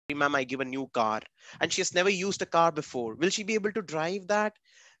ma'am, I give a new car and she has never used a car before. Will she be able to drive that?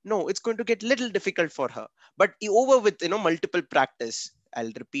 No, it's going to get little difficult for her. But over with, multiple practice.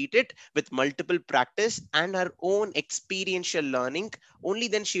 I'll repeat it, with multiple practice and her own experiential learning, only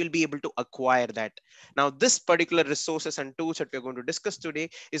then she will be able to acquire that. Now, this particular resources and tools that we're going to discuss today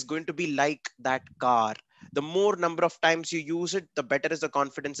is going to be like that car. The more number of times you use it, the better is the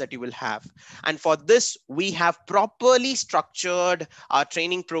confidence that you will have. And for this, we have properly structured our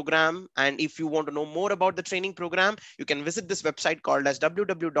training program. And if you want to know more about the training program, you can visit this website called as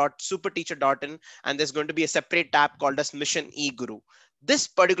www.superteacher.in, and there's going to be a separate tab called as Mission eGuru. This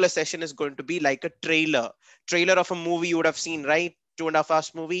particular session is going to be like a trailer of a movie you would have seen, right? 2.5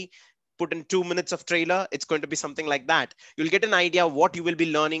 hours movie. Put in 2 minutes of trailer, it's going to be something like that. You'll get an idea what you will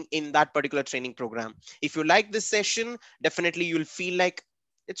be learning in that particular training program. If you like this session, definitely you'll feel like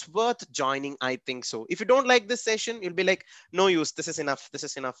it's worth joining. I think so. If you don't like this session, you'll be like, no use, this is enough,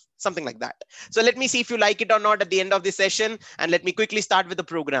 something like that. So let me see if you like it or not at the end of the session, and let me quickly start with the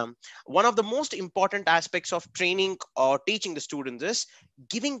program. One of the most important aspects of training or teaching the students is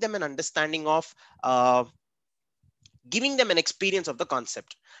giving them an understanding of giving them an experience of the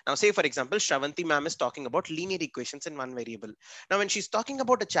concept. Now, say for example, Shravanti ma'am is talking about linear equations in one variable. Now, when she's talking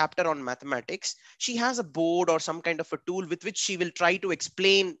about a chapter on mathematics, she has a board or some kind of a tool with which she will try to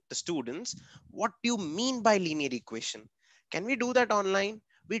explain the students, what do you mean by linear equation? Can we do that online?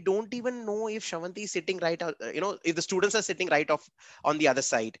 We don't even know if Shravanti is sitting right, if the students are sitting right off on the other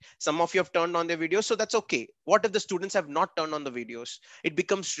side. Some of you have turned on their videos, so that's okay. What if the students have not turned on the videos? It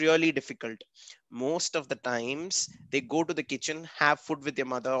becomes really difficult. Most of the times they go to the kitchen, have food with their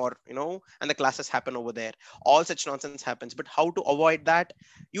mother, or and the classes happen over there. All such nonsense happens. But how to avoid that?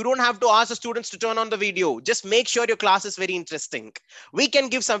 You don't have to ask the students to turn on the video. Just make sure your class is very interesting. We can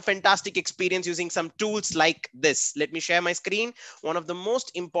give some fantastic experience using some tools like this. Let me share my screen. One of the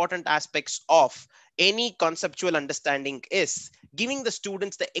most important aspects of any conceptual understanding is giving the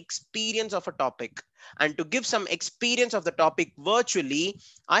students the experience of a topic. And to give some experience of the topic virtually,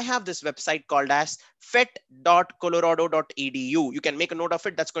 I have this website called as fet.colorado.edu. You can make a note of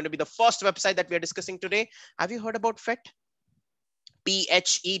it. That's going to be the first website that we are discussing today. Have you heard about FET?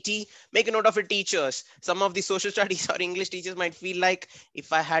 PHET. Make a note of it, teachers. Some of the social studies or English teachers might feel like,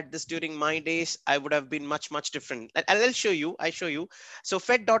 if I had this during my days, I would have been much different. And I'll show you. So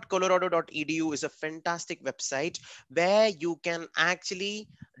fet.colorado.edu is a fantastic website where you can actually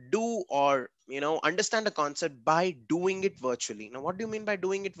do or understand a concept by doing it virtually. Now, what do you mean by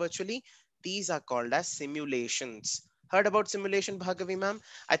doing it virtually? These are called as simulations. Heard about simulation, Bhargavi ma'am?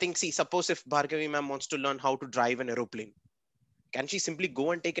 I think, see, suppose if Bhargavi ma'am wants to learn how to drive an aeroplane, can she simply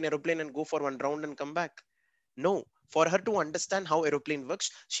go and take an aeroplane and go for one round and come back? No. For her to understand how aeroplane works,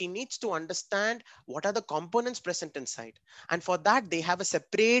 she needs to understand what are the components present inside. And for that, they have a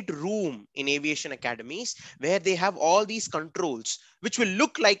separate room in aviation academies where they have all these controls, which will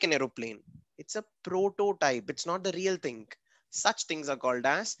look like an aeroplane. It's a prototype. It's not the real thing. Such things are called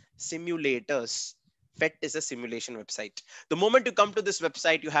as simulators. FET is a simulation website. The moment you come to this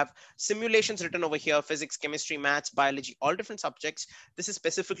website, you have simulations written over here: physics, chemistry, maths, biology, all different subjects. This is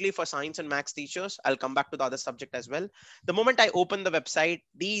specifically for science and maths teachers. I'll come back to the other subject as well. The moment I open the website,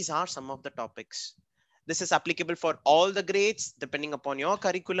 these are some of the topics. This is applicable for all the grades depending upon your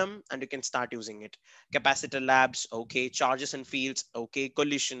curriculum, and you can start using it. Capacitor labs, okay. Charges and fields, okay.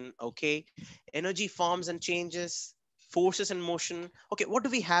 Collision, okay. Energy forms and changes, forces and motion. Okay, what do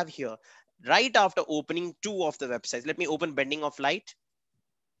we have here? Right after opening two of the websites, let me open bending of light.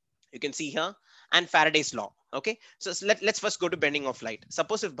 You can see here, and Faraday's law. Okay, so let's first go to bending of light.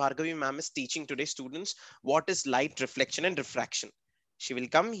 Suppose if Bhargavi ma'am is teaching today students what is light reflection and refraction, she will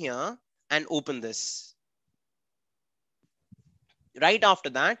come here and open this. Right after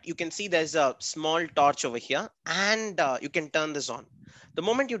that, you can see there's a small torch over here, and you can turn this on. The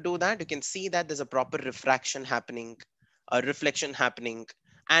moment you do that, you can see that there's a proper refraction happening, a reflection happening.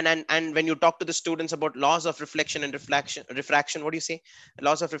 And when you talk to the students about laws of reflection and refraction, what do you say?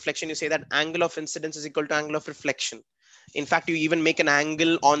 Laws of reflection, you say that angle of incidence is equal to angle of reflection. In fact, you even make an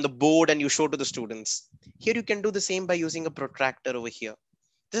angle on the board and you show to the students. Here you can do the same by using a protractor over here.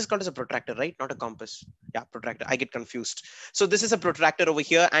 This is called as a protractor, right? Not a compass. Yeah, protractor. I get confused. So this is a protractor over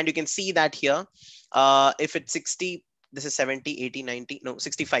here, and you can see that here. If it's 60, this is 70, 80, 90, no,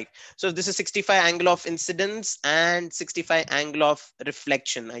 65. So this is 65 angle of incidence and 65 angle of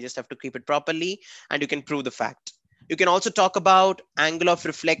reflection. I just have to keep it properly, and you can prove the fact. You can also talk about angle of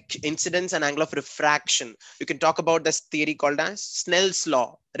incidence and angle of refraction. You can talk about this theory called as Snell's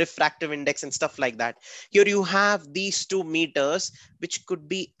law, refractive index, and stuff like that. Here you have these two meters which could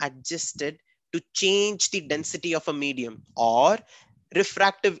be adjusted to change the density of a medium, or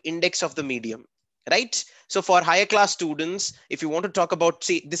refractive index of the medium, right? So for higher class students, if you want to talk about,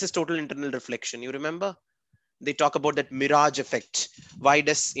 see, this is total internal reflection. You remember? They talk about that mirage effect. Why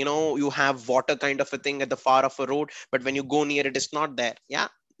does, you have water kind of a thing at the far of a road, but when you go near it, it's not there. Yeah.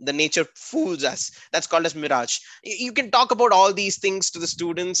 The nature fools us. That's called as mirage. You can talk about all these things to the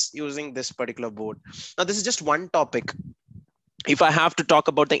students using this particular board. Now, this is just one topic. If I have to talk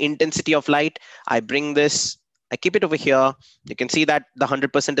about the intensity of light, I bring this, I keep it over here. You can see that the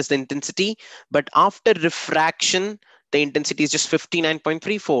 100% is the intensity, but after refraction, the intensity is just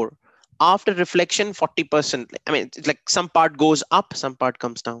 59.34. After reflection, 40%. I mean, it's like some part goes up, some part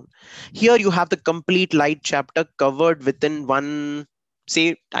comes down. Here you have the complete light chapter covered within one,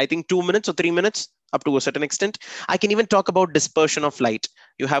 say, I think 2 minutes or 3 minutes, up to a certain extent. I can even talk about dispersion of light.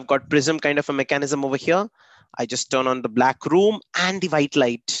 You have got prism kind of a mechanism over here. I just turn on the black room and the white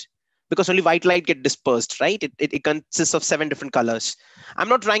light, because only white light get dispersed, right? It consists of 7 different colors. I'm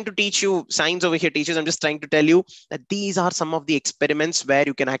not trying to teach you science over here, teachers. I'm just trying to tell you that these are some of the experiments where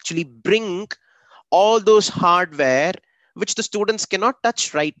you can actually bring all those hardware which the students cannot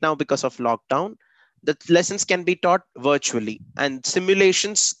touch right now because of lockdown. The lessons can be taught virtually, and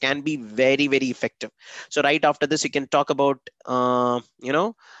simulations can be very, very effective. So right after this, you can talk about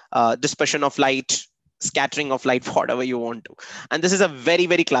dispersion of light, scattering of light, whatever you want to. And this is a very,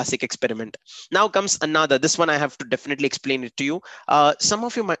 very classic experiment. Now comes another. This one I have to definitely explain it to you. Some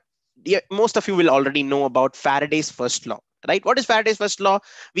of you might, yeah, most of you will already know about Faraday's first law, right? What is Faraday's first law?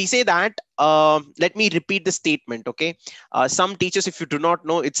 We say that, let me repeat the statement, okay? Some teachers, if you do not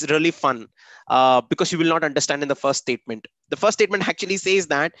know, it's really fun, because you will not understand in the first statement. The first statement actually says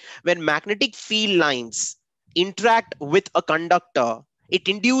that when magnetic field lines interact with a conductor, it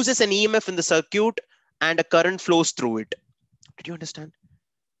induces an EMF in the circuit and a current flows through it. Did you understand?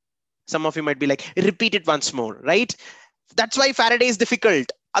 Some of you might be like, repeat it once more, right? That's why Faraday is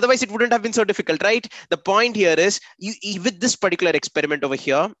difficult. Otherwise, it wouldn't have been so difficult, right? The point here is, with this particular experiment over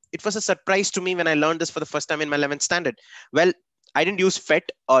here, it was a surprise to me when I learned this for the first time in my 11th standard. Well, I didn't use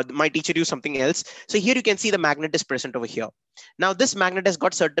FET, or my teacher used something else. So here you can see the magnet is present over here. Now this magnet has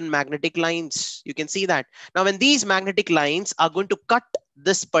got certain magnetic lines. You can see that. Now when these magnetic lines are going to cut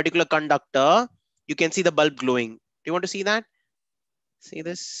this particular conductor, you can see the bulb glowing. Do you want to see that? See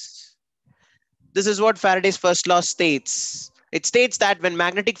this? This is what Faraday's first law states. It states that when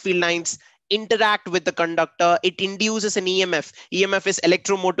magnetic field lines interact with the conductor, it induces an EMF. EMF is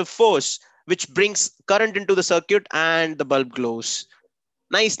electromotive force, which brings current into the circuit and the bulb glows.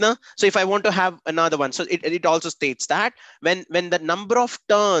 Nice, na? So if I want to have another one, so it also states that when the number of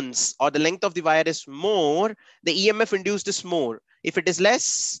turns or the length of the wire is more, the EMF induced is more. If it is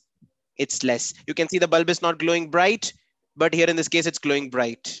less, it's less. You can see the bulb is not glowing bright, but here in this case, it's glowing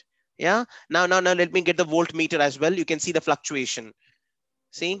bright. Yeah. Now, let me get the voltmeter as well. You can see the fluctuation.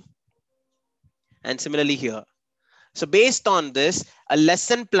 See? And similarly here. So based on this, a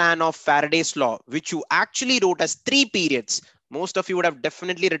lesson plan of Faraday's law, which you actually wrote as 3 periods. Most of you would have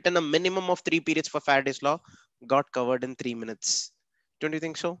definitely written a minimum of 3 periods for Faraday's law, got covered in 3 minutes. Don't you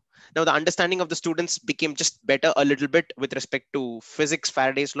think so? Now the understanding of the students became just better a little bit with respect to physics,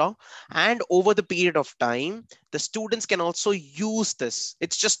 Faraday's law. And over the period of time, the students can also use this.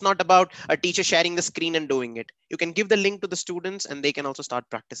 It's just not about a teacher sharing the screen and doing it. You can give the link to the students and they can also start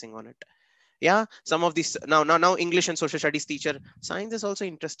practicing on it. Yeah, some of these now English and social studies teacher, science is also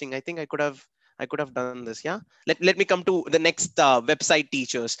interesting. I think I could have done this. Yeah, let me come to the next website,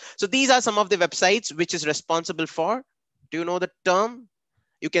 teachers. So these are some of the websites which is responsible for, do you know the term?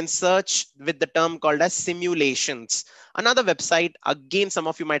 You can search with the term called as simulations. Another website, again, some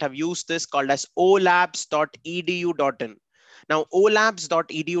of you might have used this, called as olabs.edu.in. Now,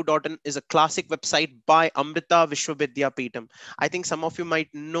 olabs.edu.in is a classic website by Amrita Vishwavidyapeetham. I think some of you might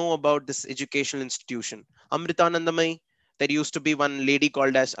know about this educational institution. Amrita Nandamai, there used to be one lady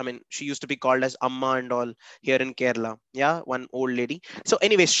called as, I mean, she used to be called as Amma and all here in Kerala. Yeah, one old lady. So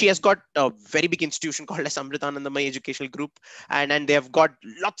anyways, she has got a very big institution called as Amritanandamai Educational Group, and they have got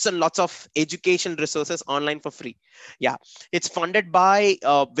lots and lots of educational resources online for free. Yeah, it's funded by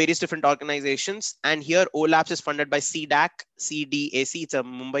various different organizations, and here OLAPS is funded by CDAC. It's a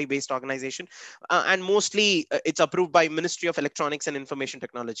Mumbai-based organization, and mostly it's approved by Ministry of Electronics and Information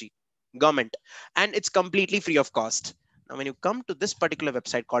Technology, government, and it's completely free of cost. Now, when you come to this particular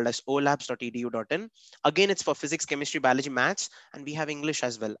website called as olabs.edu.in, again, it's for physics, chemistry, biology, maths, and we have English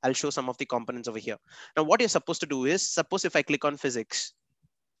as well. I'll show some of the components over here. Now, what you're supposed to do is, suppose if I click on physics,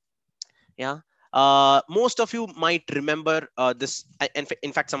 yeah, most of you might remember this.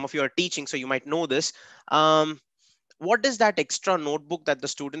 In fact, some of you are teaching, so you might know this. What is that extra notebook that the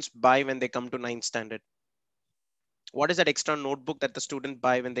students buy when they come to 9th standard? What is that extra notebook that the student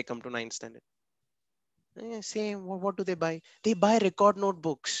buy when they come to 9th standard? Same. What do they buy? They buy record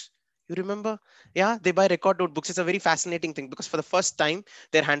notebooks. You remember? Yeah, they buy record notebooks. It's a very fascinating thing because for the first time,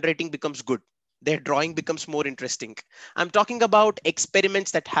 their handwriting becomes good. Their drawing becomes more interesting. I'm talking about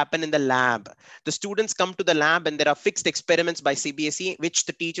experiments that happen in the lab. The students come to the lab and there are fixed experiments by CBSE, which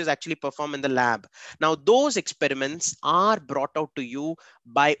the teachers actually perform in the lab. Now, those experiments are brought out to you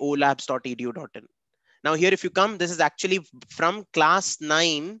by olabs.edu.in. Now, here, if you come, this is actually from class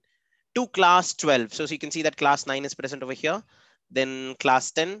 9 to class 12. So you can see that class 9 is present over here, then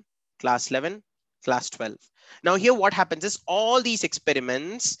class 10, class 11, class 12. Now here what happens is all these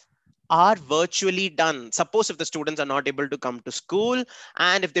experiments are virtually done. Suppose if the students are not able to come to school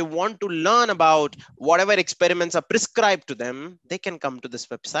and if they want to learn about whatever experiments are prescribed to them, they can come to this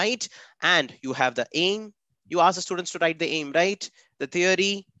website and you have the aim. You ask the students to write the aim, right? The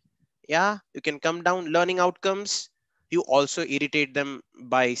theory, yeah, you can come down, learning outcomes. You also irritate them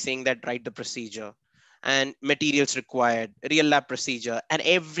by saying that write the procedure and materials required, real lab procedure, and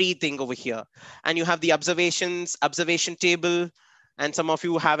everything over here. And you have the observations, observation table, and some of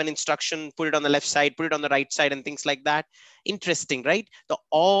you have an instruction, put it on the left side, put it on the right side, and things like that. Interesting, right?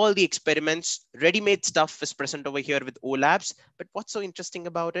 All the experiments, ready-made stuff is present over here with OLabs. But what's so interesting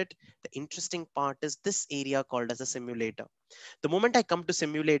about it? The interesting part is this area called as a simulator. The moment I come to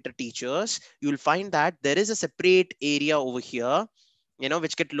simulator teachers, you'll find that there is a separate area over here,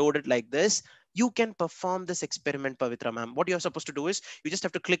 which get loaded like this. You can perform this experiment, Pavitra ma'am. What you're supposed to do is you just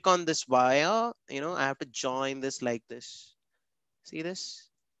have to click on this wire. I have to join this like this. See this?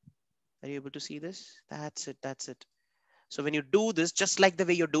 Are you able to see this? That's it. That's it. So when you do this, just like the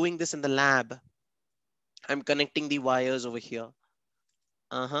way you're doing this in the lab, I'm connecting the wires over here.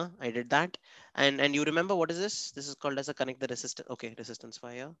 I did that. And you remember what is this? This is called as a connect the resistance. Okay, resistance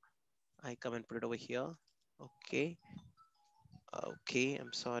wire. I come and put it over here. Okay. Okay,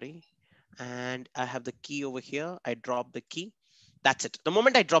 I'm sorry. And I have the key over here. I drop the key. That's it. The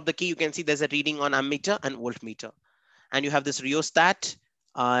moment I drop the key, you can see there's a reading on ammeter and voltmeter. And you have this rheostat.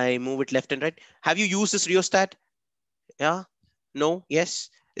 I move it left and right. Have you used this rheostat? Yeah? No? Yes?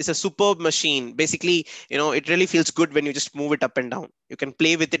 It's a superb machine. Basically, it really feels good when you just move it up and down. You can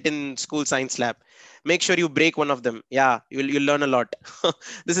play with it in school science lab. Make sure you break one of them. Yeah, you'll learn a lot.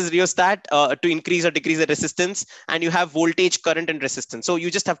 This is rheostat to increase or decrease the resistance, and you have voltage, current, and resistance. So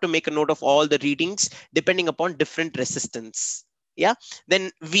you just have to make a note of all the readings depending upon different resistance. Yeah,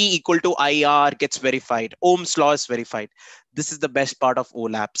 then V equal to IR gets verified. Ohm's law is verified. This is the best part of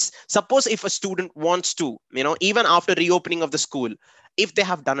OLabs. Suppose if a student wants to, even after reopening of the school, if they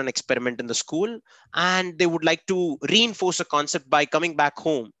have done an experiment in the school and they would like to reinforce a concept by coming back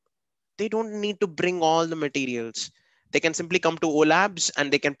home, they don't need to bring all the materials. They can simply come to OLabs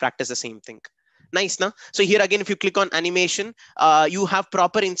and they can practice the same thing. Nice, na? So here again, if you click on animation, you have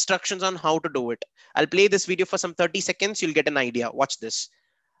proper instructions on how to do it. I'll play this video for some 30 seconds. You'll get an idea. Watch this.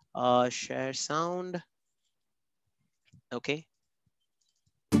 Share sound. Okay.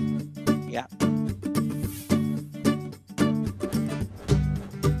 Yeah.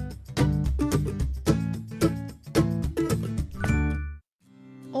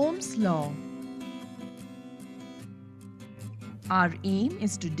 Ohm's law. Our aim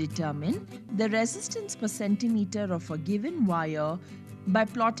is to determine the resistance per centimeter of a given wire by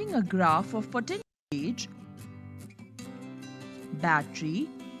plotting a graph of potential voltage, battery,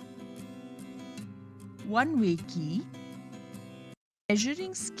 one-way key,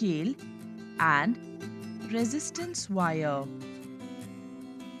 measuring scale, and resistance wire.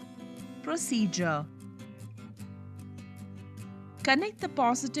 Procedure. Connect the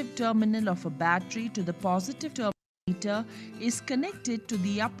positive terminal of a battery to the positive terminal is connected to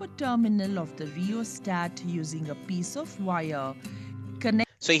the upper terminal of the rheostat using a piece of wire.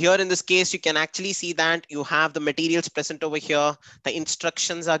 So here in this case, you can actually see that you have the materials present over here, the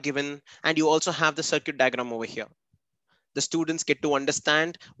instructions are given, and you also have the circuit diagram over here. The students get to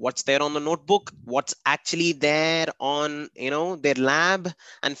understand what's there on the notebook, what's actually there on their lab,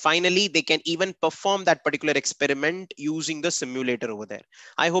 and finally they can even perform that particular experiment using the simulator over there.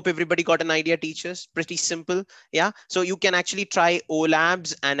 I hope everybody got an idea, teachers. Pretty simple. Yeah, so you can actually try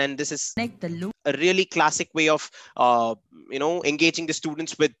OLabs, and this is a really classic way of engaging the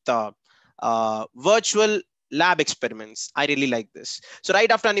students with virtual lab experiments. I really like this. So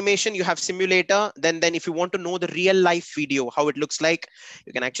right after animation, you have simulator. Then if you want to know the real life video, how it looks like,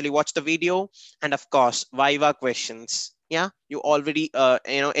 you can actually watch the video. And of course, Viva questions. Yeah, you already,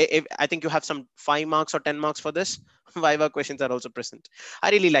 if, I think you have some 5 marks or 10 marks for this. Viva questions are also present. I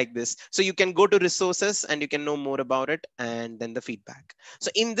really like this. So you can go to resources and you can know more about it, and then the feedback. So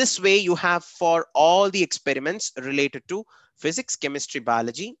in this way, you have for all the experiments related to physics, chemistry,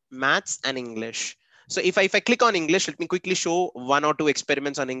 biology, maths, and English. So if I click on English, let me quickly show 1 or 2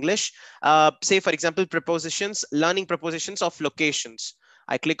 experiments on English. Say, for example, prepositions, learning prepositions of locations.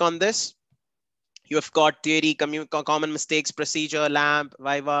 I click on this. You have got theory, common mistakes, procedure, lab,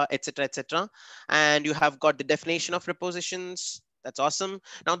 viva, etc., etc. And you have got the definition of prepositions. That's awesome.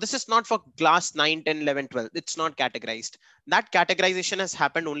 Now, this is not for class 9, 10, 11, 12. It's not categorized. That categorization has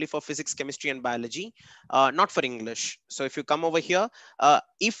happened only for physics, chemistry, and biology, not for English. So if you come over here,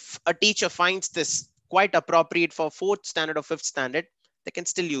 if a teacher finds this quite appropriate for 4th standard or 5th standard, they can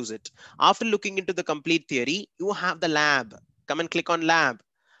still use it. After looking into the complete theory, you have the lab. Come and click on lab.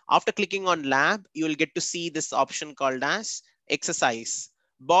 After clicking on lab, you will get to see this option called as exercise,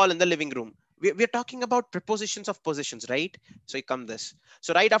 ball in the living room. We're talking about prepositions of positions, right? So you come this.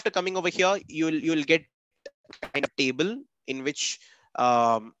 So right after coming over here, you'll get a kind of table in which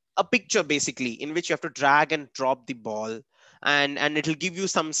a picture basically in which you have to drag and drop the ball, and it'll give you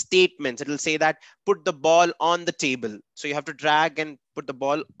some statements. It'll say that put the ball on the table. So you have to drag and put the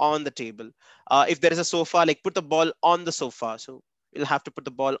ball on the table. If there is a sofa, like put the ball on the sofa. So you'll have to put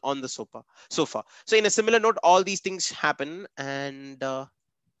the ball on the sofa. So in a similar note, all these things happen. And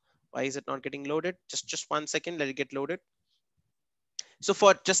why is it not getting loaded? Just 1 second, let it get loaded. So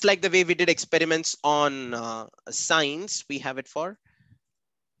for just like the way we did experiments on science, we have it for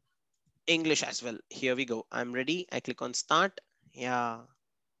English as well. Here we go. I'm ready. I click on start. Yeah.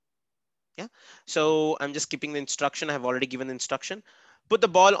 Yeah. So I'm just skipping the instruction. I have already given the instruction. Put the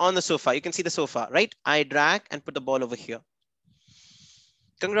ball on the sofa. You can see the sofa, right? I drag and put the ball over here.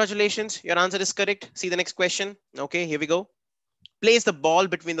 Congratulations, your answer is correct. See the next question. Okay, here we go. Place the ball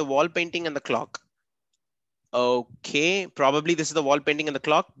between the wall painting and the clock. Okay, probably this is the wall painting and the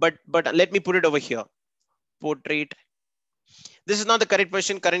clock, but let me put it over here. Portrait. This is not the correct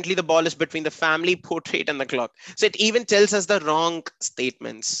question. Currently, the ball is between the family, portrait, and the clock. So it even tells us the wrong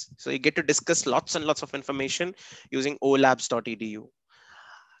statements. So you get to discuss lots and lots of information using olabs.edu.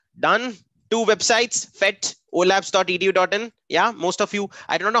 Done. 2 websites, FET, olabs.edu.in. Yeah, most of you,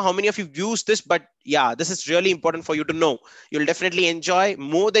 I don't know how many of you used this, but yeah, this is really important for you to know. You'll definitely enjoy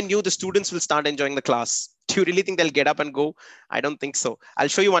more than you. The students will start enjoying the class. Do you really think they'll get up and go? I don't think so. I'll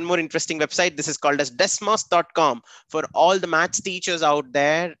show you one more interesting website. This is called as desmos.com. For all the maths teachers out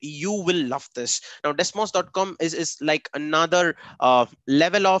there, you will love this. Now, desmos.com is like another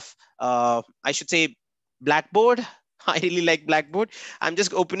level of, I should say, Blackboard. I really like Blackboard. I'm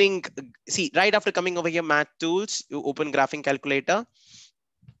just opening, see, right after coming over here, math tools, you open graphing calculator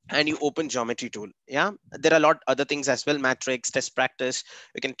and you open geometry tool. Yeah, there are a lot other things as well, matrix, test practice.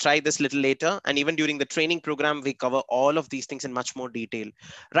 You can try this little later. And even during the training program, we cover all of these things in much more detail.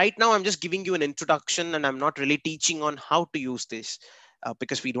 Right now, I'm just giving you an introduction and I'm not really teaching on how to use this.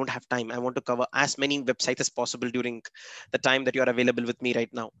 Because we don't have time. I want to cover as many websites as possible during the time that you are available with me right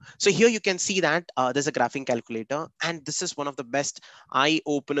now. So here you can see that there's a graphing calculator, and this is one of the best eye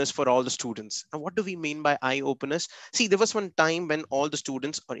openers for all the students. And what do we mean by eye openers? See, there was one time when all the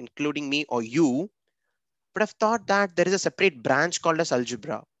students, or including me or you, but I've thought that there is a separate branch called as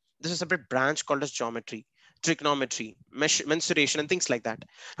algebra. There's a separate branch called as geometry, trigonometry, mensuration, and things like that.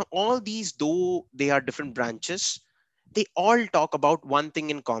 Now, all these, though they are different branches, they all talk about one thing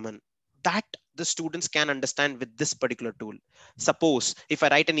in common, that the students can understand with this particular tool. Suppose if I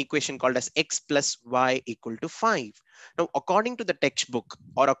write an equation called as x plus y equal to 5. Now, according to the textbook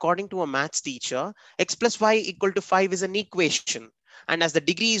or according to a maths teacher, x plus y equal to 5 is an equation. And as the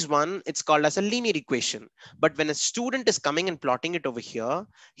degree is 1, it's called as a linear equation. But when a student is coming and plotting it over here,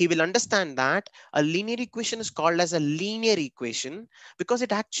 he will understand that a linear equation is called as a linear equation because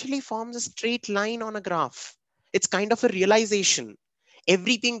it actually forms a straight line on a graph. It's kind of a realization.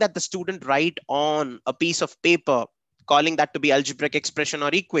 Everything that the student write on a piece of paper, calling that to be algebraic expression or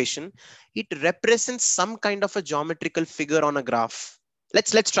equation, it represents some kind of a geometrical figure on a graph.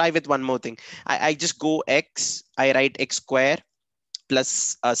 Let's try with one more thing. I just go x, I write x square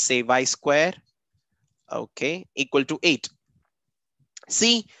plus say y square, okay, equal to 8.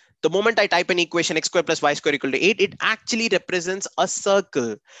 See, the moment I type an equation x square plus y square equal to 8, it actually represents a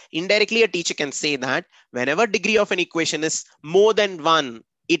circle. Indirectly, a teacher can say that whenever degree of an equation is more than 1,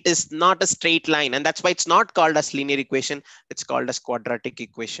 it is not a straight line, and that's why it's not called as linear equation. It's called as quadratic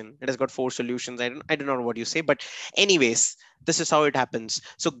equation. It has got four solutions. I don't know what you say, but anyways, this is how it happens.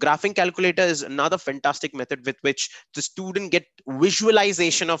 So graphing calculator is another fantastic method with which the student get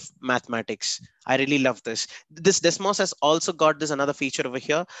visualization of mathematics. I really love this. This Desmos has also got this another feature over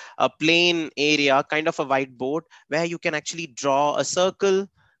here, a plain area, kind of a whiteboard, where you can actually draw a circle.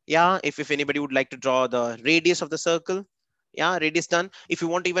 Yeah, if anybody would like to draw the radius of the circle, yeah, radius done. If you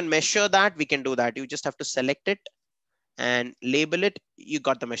want to even measure that, we can do that. You just have to select it and label it. You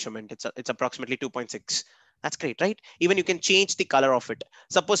got the measurement. It's approximately 2.6. That's great, right? Even you can change the color of it.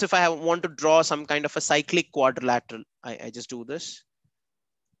 Suppose if I want to draw some kind of a cyclic quadrilateral, I just do this.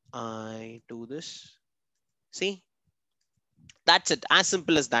 I do this. See, that's it, as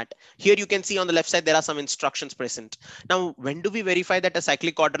simple as that. Here you can see on the left side, there are some instructions present. Now, when do we verify that a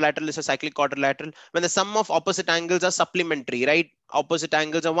cyclic quadrilateral is a cyclic quadrilateral? When the sum of opposite angles are supplementary, right? Opposite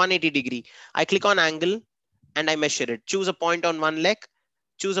angles are 180 degree. I click on angle and I measure it. Choose a point on one leg,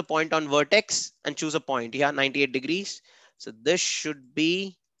 choose a point on vertex and choose a point. Yeah, 98 degrees. So this should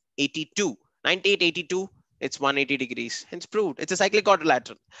be 82, 98, 82. It's 180 degrees. It's proved. It's a cyclic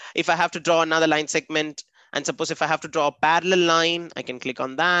quadrilateral. If I have to draw another line segment, and suppose if I have to draw a parallel line, I can click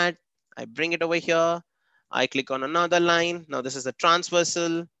on that. I bring it over here. I click on another line. Now this is the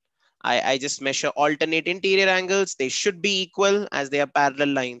transversal. I just measure alternate interior angles. They should be equal as they are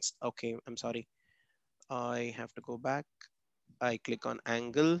parallel lines. Okay, I'm sorry. I have to go back. I click on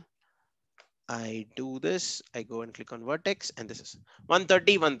angle. I do this. I go and click on vertex, and this is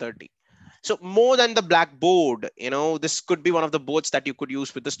 130, 130. So more than the blackboard, this could be one of the boards that you could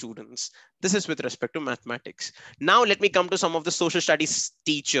use with the students. This is with respect to mathematics. Now let me come to some of the social studies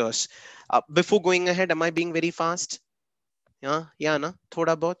teachers. Before going ahead, am I being very fast? Yeah, na?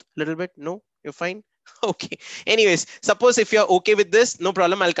 Thoda bahut, little bit. No, you're fine. Okay. Anyways, suppose if you're okay with this, no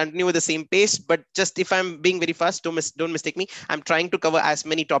problem. I'll continue with the same pace. But just if I'm being very fast, don't mistake me. I'm trying to cover as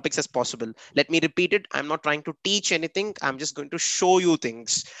many topics as possible. Let me repeat it. I'm not trying to teach anything. I'm just going to show you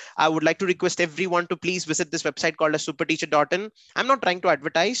things. I would like to request everyone to please visit this website called as superteacher.in. I'm not trying to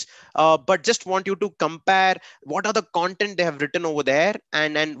advertise, but just want you to compare what are the content they have written over there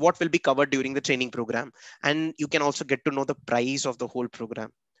and what will be covered during the training program. And you can also get to know the price of the whole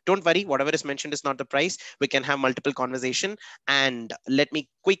program. Don't worry, whatever is mentioned is not the price. We can have multiple conversation. And let me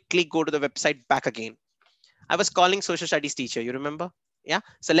quickly go to the website back again. I was calling social studies teacher, you remember? Yeah.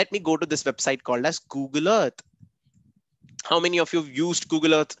 So let me go to this website called as Google Earth. How many of you have used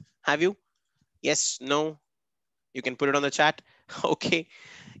Google Earth? Have you? Yes, no? You can put it on the chat. Okay.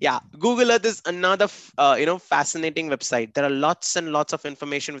 Yeah, Google Earth is another fascinating website. There are lots and lots of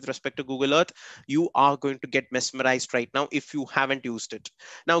information with respect to Google Earth. You are going to get mesmerized right now if you haven't used it.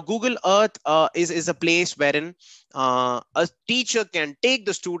 Now Google Earth is a place wherein a teacher can take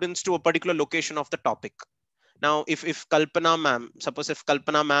the students to a particular location of the topic. Now if Kalpana ma'am, suppose if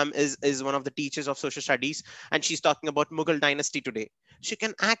Kalpana ma'am is one of the teachers of social studies and she's talking about Mughal dynasty today, she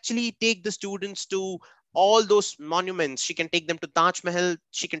can actually take the students to all those monuments. She can take them to Taj Mahal.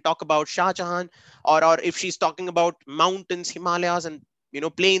 She can talk about Shah Jahan, or if she's talking about mountains, Himalayas, and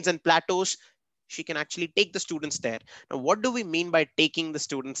plains and plateaus, she can actually take the students there. Now, what do we mean by taking the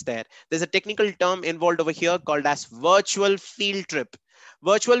students there? There's a technical term involved over here called as virtual field trip.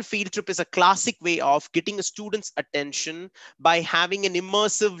 Virtual field trip is a classic way of getting a student's attention by having an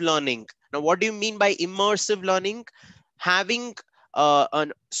immersive learning. Now, what do you mean by immersive learning? Having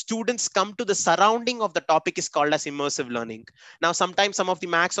students come to the surrounding of the topic is called as immersive learning. Now, sometimes some of the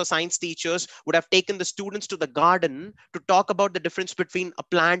maths or science teachers would have taken the students to the garden to talk about the difference between a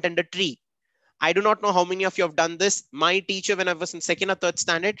plant and a tree. I do not know how many of you have done this. My teacher, when I was in second or third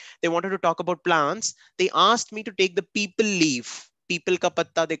standard, they wanted to talk about plants. They asked me to take the people leaf, people ka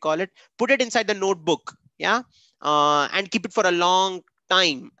patta, they call it, put it inside the notebook, yeah, and keep it for a long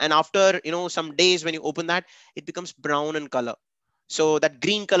time. And after some days, when you open that, it becomes brown in color. So that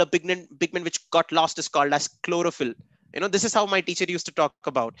green color pigment which got lost is called as chlorophyll. This is how my teacher used to talk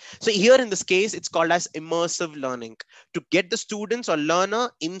about. So here in this case, it's called as immersive learning, to get the students or learner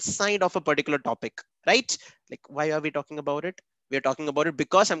inside of a particular topic, right? Like, why are we talking about it? We are talking about it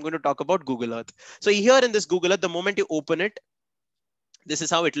because I'm going to talk about Google Earth. So here in this Google Earth, the moment you open it, this is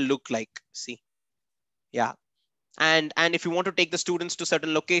how it will look like. See, yeah. And if you want to take the students to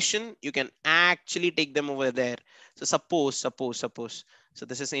certain location, you can actually take them over there. So suppose, so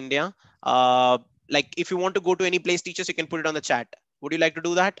this is India. Like if you want to go to any place, teachers, you can put it on the chat. Would you like to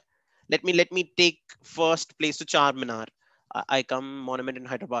do that? Let me take first place to Charminar. I come monument in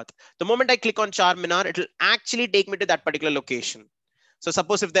Hyderabad. The moment I click on Charminar, it will actually take me to that particular location. So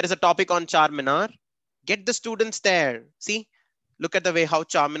suppose if there is a topic on Charminar, get the students there. See, Look at the way how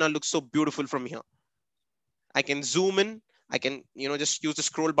Charminar looks so beautiful from here. I can zoom in. I can, just use the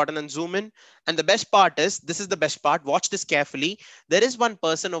scroll button and zoom in. And the best part is, this is the best part. Watch this carefully. There is one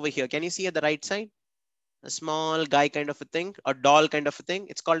person over here. Can you see at the right side? A small guy kind of a thing, a doll kind of a thing.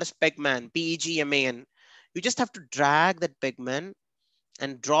 It's called as Pegman, Pegman. You just have to drag that Pegman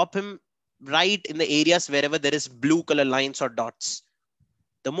and drop him right in the areas wherever there is blue color lines or dots.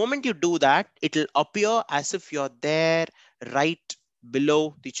 The moment you do that, it'll appear as if you're there right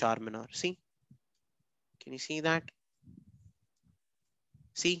below the Charminar. See? Can you see that?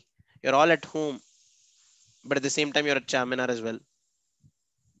 See? You're all at home, but at the same time, you're at Charminar as well.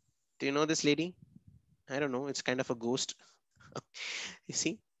 Do you know this lady? I don't know. It's kind of a ghost. You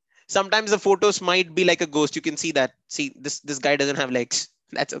see? Sometimes the photos might be like a ghost. You can see that. See, this guy doesn't have legs.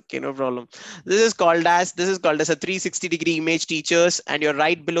 That's okay, no problem. This is called as a 360-degree image, teachers, and you're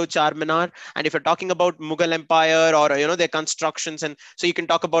right below Charminar. And if you're talking about Mughal Empire or their constructions, and so you can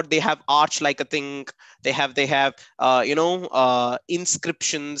talk about, they have arch like a thing. They have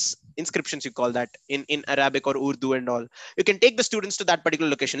inscriptions, you call that in Arabic or Urdu and all. You can take the students to that particular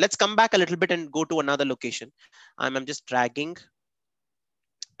location. Let's come back a little bit and go to another location. I'm just dragging,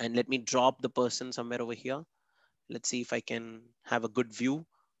 and let me drop the person somewhere over here. Let's see if I can have a good view.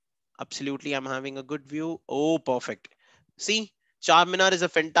 Absolutely, I'm having a good view. Oh, perfect. See, Charminar is a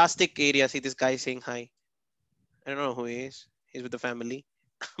fantastic area. See this guy saying hi. I don't know who he is. He's with the family,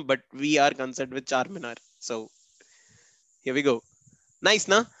 but we are concerned with Charminar. So here we go. Nice,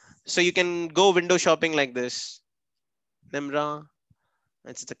 na? So you can go window shopping like this. Nimra,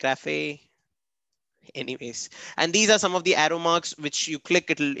 it's the cafe. Anyways, and these are some of the arrow marks which you click,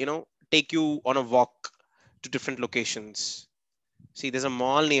 it'll take you on a walk to different locations. See, there's a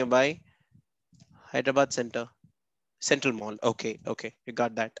mall nearby, Hyderabad Central Mall. Okay, you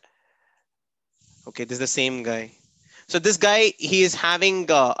got that. Okay, this is the same guy. So this guy, he is having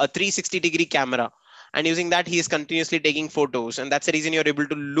a 360-degree camera, and using that, he is continuously taking photos, and that's the reason you're able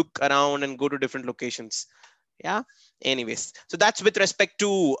to look around and go to different locations. Yeah. Anyways, so that's with respect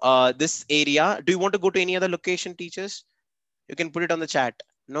to this area. Do you want to go to any other location, teachers? You can put it on the chat.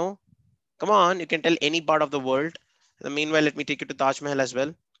 No? Come on, you can tell any part of the world. Meanwhile, let me take you to Taj Mahal as well.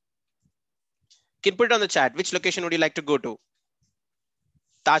 You can put it on the chat. Which location would you like to go to?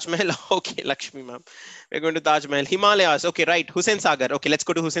 Taj Mahal. Okay, Lakshmi ma'am. We're going to Taj Mahal. Himalayas. Okay, right. Hussain Sagar. Okay, let's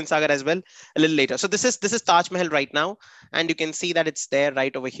go to Hussain Sagar as well a little later. So this is Taj Mahal right now, and you can see that it's there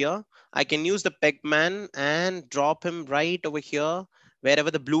right over here. I can use the Pegman and drop him right over here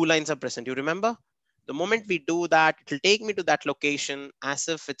wherever the blue lines are present. You remember? The moment we do that, it'll take me to that location as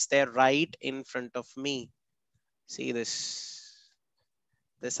if it's there right in front of me. See this?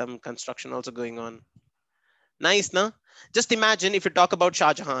 There's some construction also going on. Nice, no? Just imagine if you talk about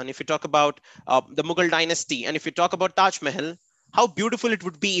Shah Jahan, if you talk about the Mughal dynasty, and if you talk about Taj Mahal, how beautiful it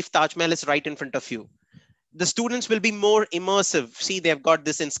would be if Taj Mahal is right in front of you. The students will be more immersive. See, they've got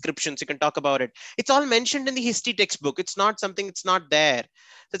this inscriptions. You can talk about it. It's all mentioned in the history textbook. It's not something, it's not there.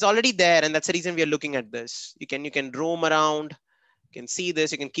 So it's already there. And that's the reason we are looking at this. You can roam around. You can see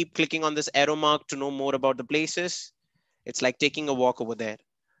this. You can keep clicking on this arrow mark to know more about the places. It's like taking a walk over there.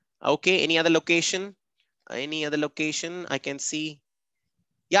 Okay, any other location? Any other location I can see?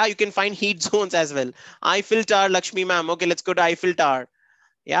 Yeah, you can find heat zones as well. Eiffel Tower, Lakshmi ma'am. Okay, let's go to Eiffel Tower.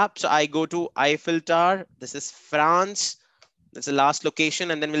 Yeah, so I go to Eiffel Tower. This is France. That's the last location,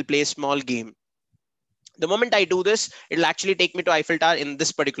 and then we'll play a small game. The moment I do this, it'll actually take me to Eiffel Tower in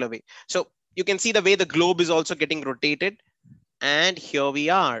this particular way. So you can see the way the globe is also getting rotated. And here we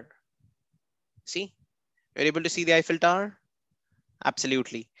are. See, you're able to see the Eiffel Tower?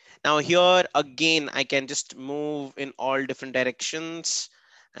 Absolutely. Now here again, I can just move in all different directions,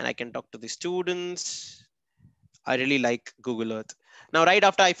 and I can talk to the students. I really like Google Earth. Now, right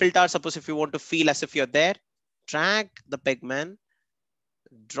after Eiffel Tower, suppose if you want to feel as if you're there, drag the Pegman,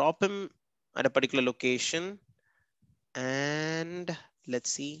 drop him at a particular location, and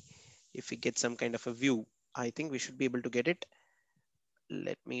let's see if we get some kind of a view. I think we should be able to get it.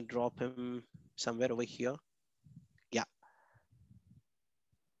 Let me drop him somewhere over here. Yeah.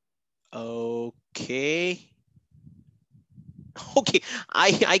 Okay. Okay,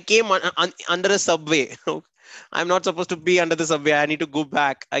 I came under a subway. I'm not supposed to be under the subway. I need to go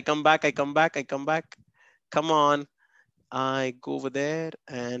back. I come back. Come on. I go over there,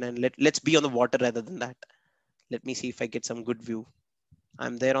 and let's be on the water rather than that. Let me see if I get some good view.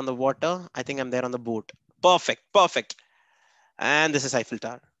 I'm there on the water. I think I'm there on the boat. Perfect. And this is Eiffel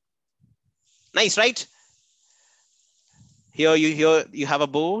Tower. Nice, right? Here you have a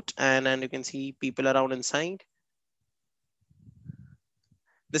boat, and you can see people around inside.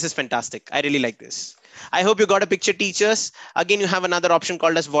 This is fantastic. I really like this. I hope you got a picture, teachers. Again, you have another option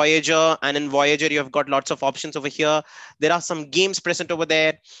called as Voyager. And in Voyager, you have got lots of options over here. There are some games present over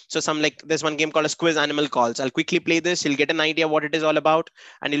there. So some like there's one game called as Quiz Animal Calls. I'll quickly play this. You'll get an idea what it is all about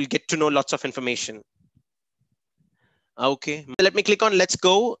and you'll get to know lots of information. Okay, let me click on let's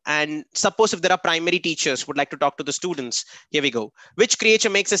go. And suppose if there are primary teachers would like to talk to the students. Here we go. Which creature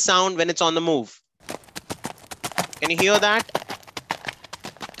makes a sound when it's on the move? Can you hear that?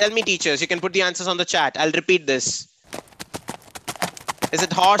 Tell me, teachers. You can put the answers on the chat. I'll repeat this. Is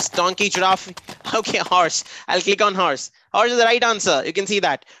it horse, donkey, giraffe? Okay, horse. I'll click on horse. Horse is the right answer. You can see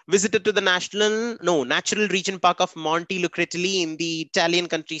that. Visited to the natural region park of Monte Lucretili in the Italian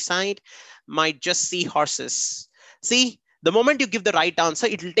countryside. Might just see horses. See, the moment you give the right answer,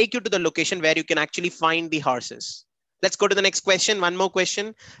 it will take you to the location where you can actually find the horses. Let's go to the next question. One more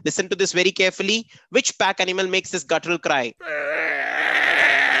question. Listen to this very carefully. Which pack animal makes this guttural cry?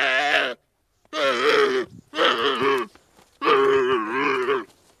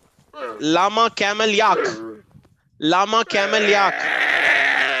 Llama, camel, yak. Llama, camel,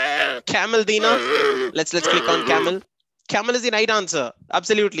 yak. Camel, Dina. Let's click on camel. Camel is the right answer.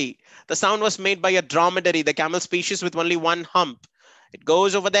 Absolutely. The sound was made by a dromedary, the camel species with only one hump. It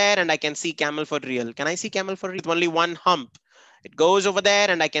goes over there and I can see camel for real. Can I see camel for real? With only one hump. It goes over there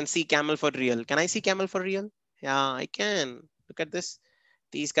and I can see camel for real. Can I see camel for real? Yeah, I can. Look at this.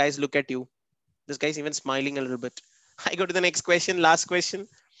 These guys look at you. This guy's even smiling a little bit. I go to the next question, last question.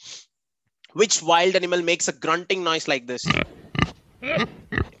 Which wild animal makes a grunting noise like this? It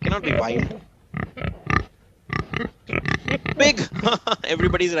cannot be wild. Pig.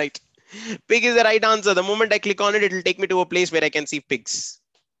 Everybody's right. Pig is the right answer. The moment I click on it, it will take me to a place where I can see pigs.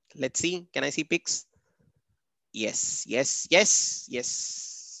 Let's see. Can I see pigs? Yes, yes, yes,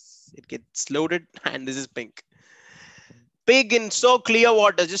 yes. It gets loaded and this is pink. Pig in so clear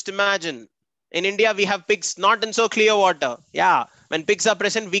water. Just imagine. In India, we have pigs not in so clear water. Yeah. When pigs are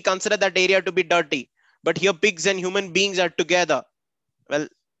present, we consider that area to be dirty. But here pigs and human beings are together. Well,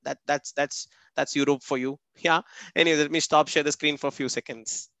 that's Europe for you. Yeah. Anyways, let me stop share the screen for a few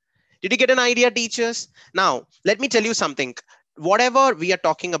seconds. Did you get an idea, teachers? Now, let me tell you something. Whatever we are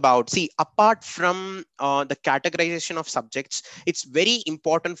talking about, see, apart from the categorization of subjects, it's very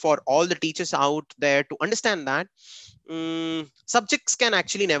important for all the teachers out there to understand that subjects can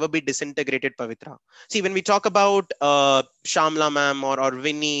actually never be disintegrated, Pavitra. See, when we talk about Shamla ma'am or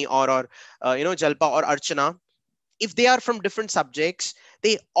Vinny or Jalpa or Archana, if they are from different subjects,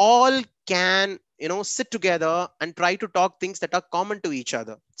 they all can sit together and try to talk things that are common to each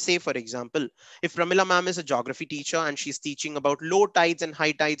other. Say, for example, if Pramila ma'am is a geography teacher and she's teaching about low tides and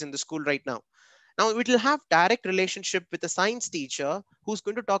high tides in the school right now, it will have direct relationship with a science teacher who's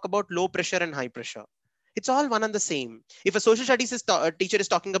going to talk about low pressure and high pressure. It's all one and the same. If a social studies teacher is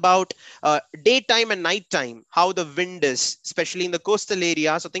talking about daytime and nighttime, how the wind is, especially in the coastal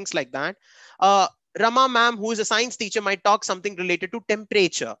areas or things like that, Rama ma'am, who is a science teacher, might talk something related to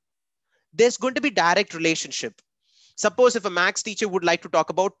temperature. There's going to be direct relationship. Suppose if a maths teacher would like to talk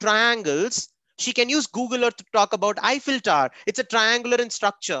about triangles, she can use Google Earth to talk about Eiffel Tower. It's a triangular in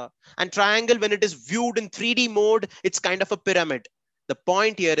structure. And triangle, when it is viewed in 3D mode, it's kind of a pyramid. The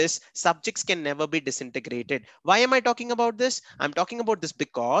point here is subjects can never be disintegrated. Why am I talking about this? I'm talking about this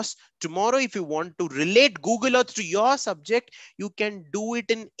because tomorrow, if you want to relate Google Earth to your subject, you can do it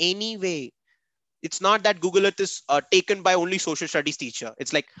in any way. It's not that Google Earth is taken by only social studies teacher.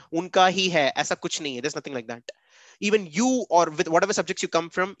 It's like unka hi hai, aisa kuch nahi hai. There's nothing like that. Even you or with whatever subjects you come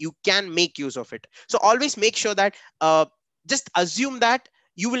from, you can make use of it. So always make sure that just assume that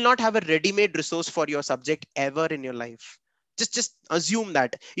you will not have a ready-made resource for your subject ever in your life. Just assume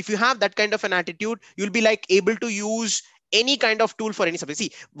that. If you have that kind of an attitude, you'll be like able to use any kind of tool for any subject.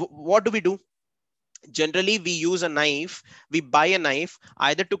 See, what do? Generally, we use a knife. We buy a knife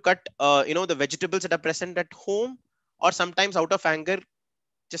either to cut, the vegetables that are present at home, or sometimes out of anger,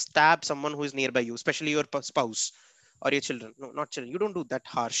 just stab someone who is nearby you, especially your spouse or your children. No, not children. You don't do that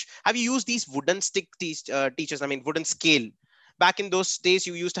harsh. Have you used these wooden stick teachers? I mean, wooden scale. Back in those days,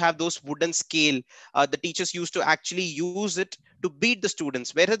 you used to have those wooden scale. The teachers used to actually use it to beat the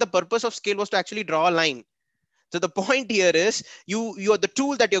students, whereas the purpose of scale was to actually draw a line. So the point here is you are the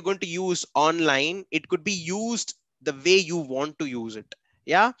tool that you're going to use online. It could be used the way you want to use it.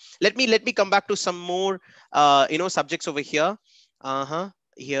 Yeah. Let me come back to some more subjects over here.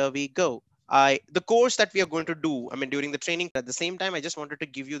 Here we go. The course that we are going to do, I mean, during the training, at the same time, I just wanted to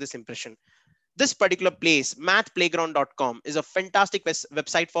give you this impression. This particular place, mathplayground.com, is a fantastic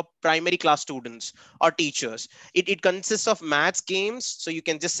website for primary class students or teachers. It consists of maths games. So you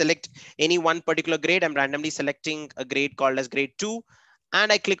can just select any one particular grade. I'm randomly selecting a grade called as grade 2.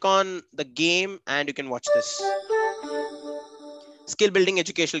 and I click on the game, and you can watch this. Skill building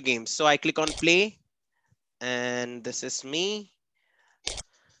educational games. So I click on play, and this is me.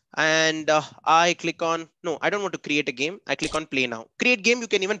 And I click on, no, I don't want to create a game. I click on play now. Create game, you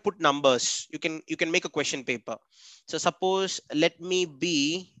can even put numbers. You can make a question paper. So suppose let me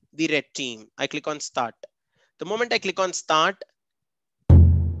be the red team. I click on start. The moment I click on start,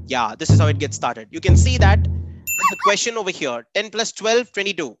 yeah, this is how it gets started. You can see that there's a question over here. 10 plus 12,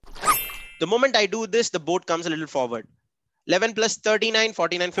 22. The moment I do this, the board comes a little forward. 11 plus 39,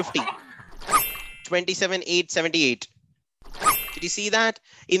 49, 50. 27, 8, 78. Did you see that?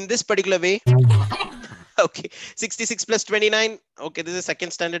 In this particular way, okay. 66 plus 29. Okay, this is a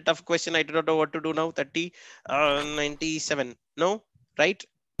second standard tough question. I do not know what to do now. 30, 97. No, right?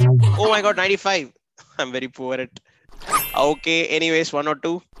 Oh my God, 95. I'm very poor at. Okay, anyways, one or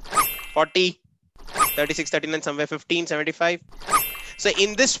two. 40, 36, 39, somewhere 15, 75. So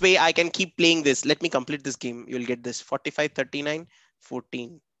in this way, I can keep playing this. Let me complete this game. You'll get this 45, 39,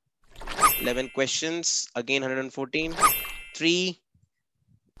 14. 11 questions, again 114. 3.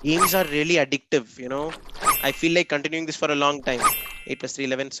 Games are really addictive, you know. I feel like continuing this for a long time. 8 plus 3,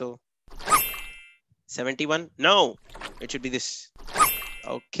 11. So 71. No, it should be this.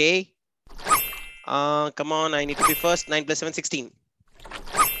 Okay. Come on, I need to be first. 9 plus 7, 16.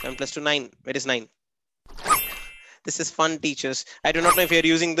 7 plus 2, 9. Where is 9? This is fun, teachers. I do not know if you're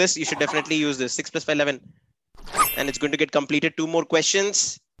using this. You should definitely use this. 6 plus 5, 11. And it's going to get completed. 2 more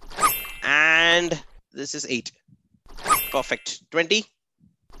questions. And this is 8. Perfect. 20.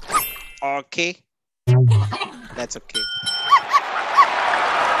 Okay. That's okay.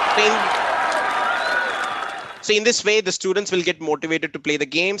 So in this way, the students will get motivated to play the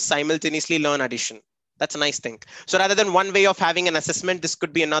game, simultaneously learn addition. That's a nice thing. So rather than one way of having an assessment, this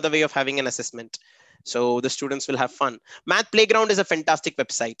could be another way of having an assessment. So the students will have fun. Math Playground is a fantastic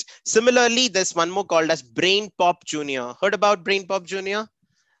website. Similarly, there's one more called as Brain Pop Junior. Heard about Brain Pop Junior?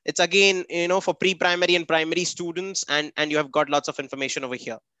 It's again, you know, for pre-primary and primary students, and you have got lots of information over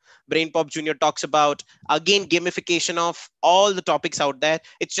here. Brain Pop Junior talks about, again, gamification of all the topics out there.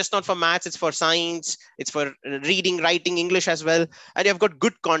 It's just not for maths, it's for science, it's for reading, writing, English as well. And you've got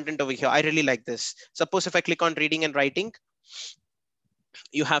good content over here. I really like this. Suppose if I click on reading and writing,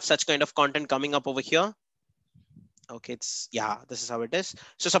 you have such kind of content coming up over here. Okay, it's, yeah, this is how it is.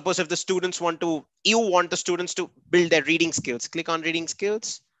 So suppose if the students you want the students to build their reading skills, click on reading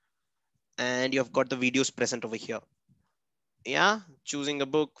skills, and you've got the videos present over here. Yeah, choosing a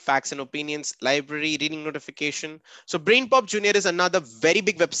book, facts and opinions, library, reading notification. So Brain Pop Junior is another very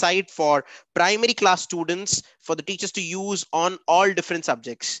big website for primary class students, for the teachers to use on all different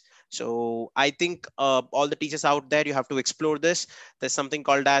subjects. So I think all the teachers out there, you have to explore this. There's something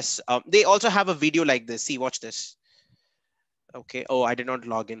called as, they also have a video like this. See, watch this. Okay. Oh, I did not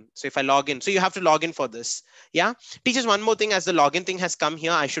log in. So if I log in, so you have to log in for this. Yeah. Teachers, one more thing, as the login thing has come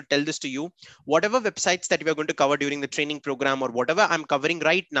here, I should tell this to you. Whatever websites that we are going to cover during the training program, or whatever I'm covering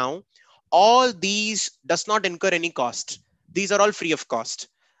right now, all these does not incur any cost. These are all free of cost.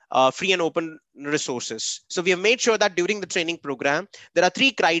 Free and open resources. So we have made sure that during the training program, there are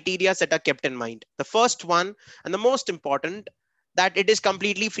 3 criteria that are kept in mind. The first one, and the most important, that it is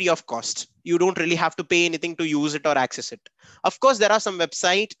completely free of cost. You don't really have to pay anything to use it or access it. Of course, there are some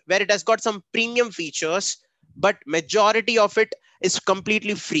websites where it has got some premium features, but majority of it is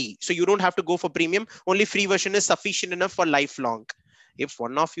completely free. So you don't have to go for premium. Only free version is sufficient enough for lifelong. If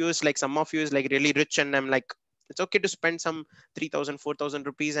one of you is like, some of you is like really rich, and I'm like, it's okay to spend some 3,000, 4,000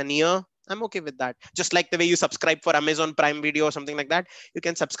 rupees a year, I'm okay with that. Just like the way you subscribe for Amazon Prime Video or something like that, you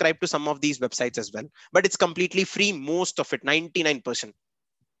can subscribe to some of these websites as well. But it's completely free, most of it, 99%.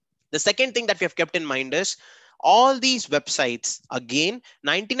 The second thing that we have kept in mind is, all these websites, again,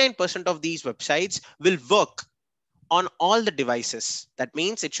 99% of these websites will work on all the devices. That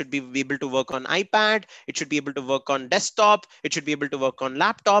means it should be able to work on iPad, it should be able to work on desktop, it should be able to work on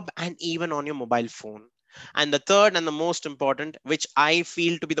laptop, and even on your mobile phone. And the third and the most important, which I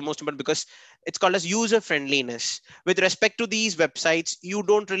feel to be the most important, because it's called as user friendliness. With respect to these websites, you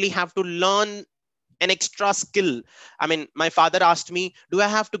don't really have to learn an extra skill. I mean, my father asked me, do I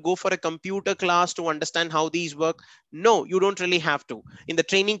have to go for a computer class to understand how these work? No, you don't really have to. In the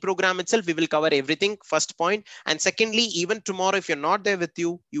training program itself, we will cover everything, first point. And secondly, even tomorrow, if you're not there with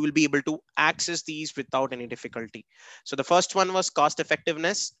you, you will be able to access these without any difficulty. So the first one was cost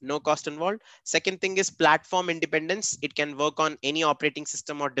effectiveness, no cost involved. Second thing is platform independence. It can work on any operating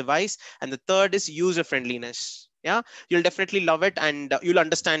system or device. And the third is user friendliness. Yeah, you'll definitely love it, and you'll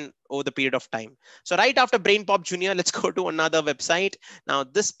understand over the period of time. So right after Brain Pop Junior, let's go to another website. Now,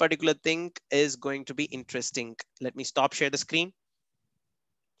 this particular thing is going to be interesting. Let me stop share the screen.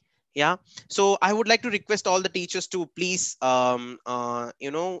 Yeah, so I would like to request all the teachers to please look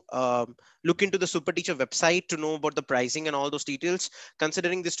into the Super Teacher website to know about the pricing and all those details.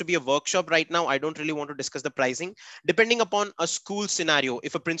 Considering this to be a workshop right now, I don't really want to discuss the pricing. Depending upon a school scenario,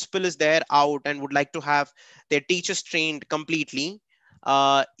 if a principal is there out and would like to have their teachers trained completely,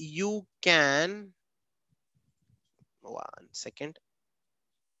 you can, 1 second,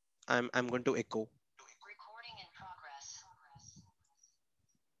 I'm going to echo.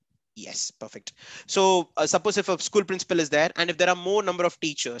 Yes, perfect. So suppose if a school principal is there and if there are more number of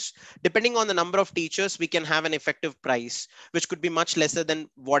teachers, depending on the number of teachers, we can have an effective price, which could be much lesser than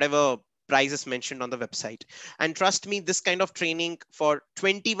whatever price is mentioned on the website. And trust me, this kind of training for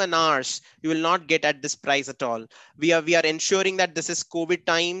 21 hours, you will not get at this price at all. We are ensuring that this is COVID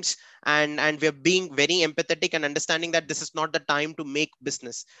times, and we're being very empathetic and understanding that this is not the time to make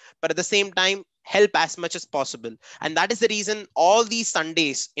business, but at the same time, help as much as possible. And that is the reason all these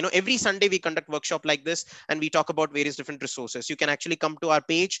Sundays, every Sunday we conduct workshop like this, and we talk about various different resources. You can actually come to our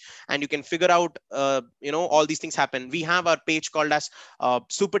page and you can figure out all these things happen. We have our page called as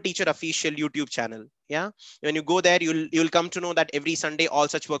Super Teacher Official YouTube channel. Yeah, when you go there, you'll come to know that every Sunday all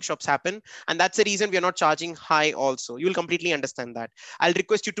such workshops happen, and that's the reason we are not charging high also. You'll completely understand that. I'll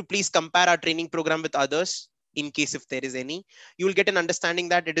request you to please compare our training program with others, in case if there is any. You will get an understanding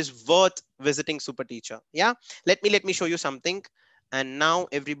that it is worth visiting Super Teacher. Yeah, let me show you something, and now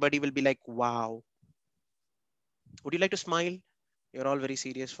everybody will be like, wow. Would you like to smile? You're all very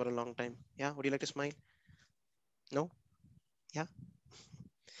serious for a long time. Yeah, would you like to smile? No? Yeah.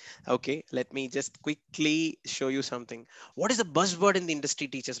 Okay, let me just quickly show you something. What is the buzzword in the industry,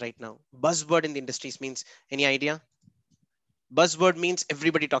 teachers, right now? Buzzword in the industries means, any idea? Buzzword means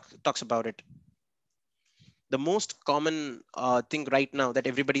everybody talks about it. The most common thing right now that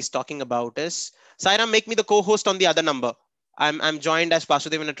everybody's talking about is, Saira, make me the co-host on the other number. I'm joined as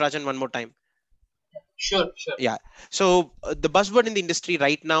Vasudev and Natarajan one more time. Sure, sure. Yeah. So the buzzword in the industry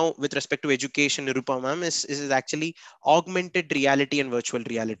right now with respect to education, Nirupa ma'am, is actually augmented reality and virtual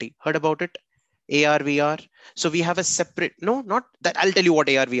reality. Heard about it? AR, VR. So we have a separate, no, not that. I'll tell you what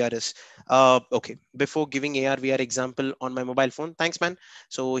AR, VR is. Okay. Before giving AR, VR example on my mobile phone. Thanks, man.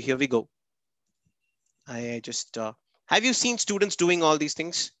 So here we go. I just, have you seen students doing all these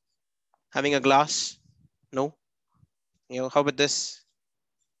things? Having a glass? No. How about this?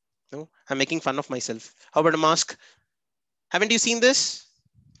 No. I'm making fun of myself. How about a mask? Haven't you seen this?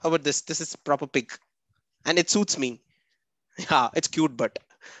 How about this? This is proper pig, and it suits me. Yeah, it's cute, but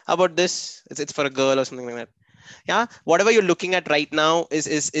how about this? It's for a girl or something like that. Yeah, whatever you're looking at right now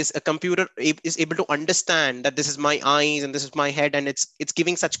is a computer is able to understand that this is my eyes and this is my head, and it's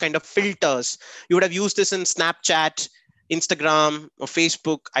giving such kind of filters. You would have used this in Snapchat, Instagram, or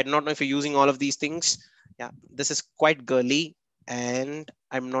Facebook. I do not know if you're using all of these things. Yeah, this is quite girly, and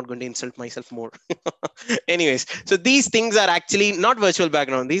I'm not going to insult myself more. Anyways, so these things are actually not virtual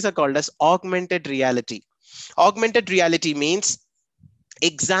background. These are called as augmented reality. Augmented reality means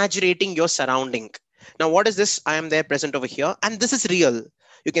exaggerating your surrounding. Now, what is this? I am there present over here, and this is real.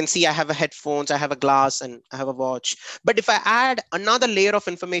 You can see I have a headphones, I have a glass, and I have a watch. But if I add another layer of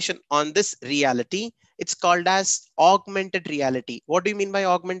information on this reality, it's called as augmented reality. What do you mean by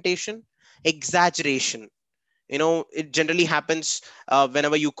augmentation? Exaggeration. It generally happens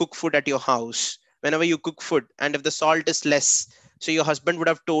whenever you cook food at your house. Whenever you cook food, and if the salt is less, so your husband would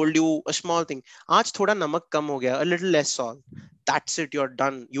have told you a small thing, aaj thoda namak kam ho gaya, a little less salt. That's it, you're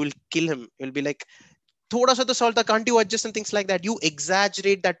done. You'll kill him. You'll be like, thoda sa to salt tha, can't you adjust, and things like that. You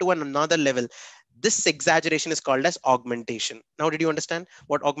exaggerate that to another level. This exaggeration is called as augmentation. Now, did you understand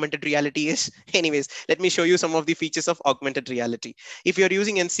what augmented reality is? Anyways, let me show you some of the features of augmented reality. If you're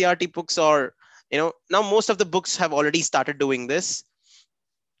using NCRT books, or now most of the books have already started doing this.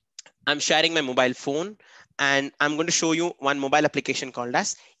 I'm sharing my mobile phone, and I'm going to show you one mobile application called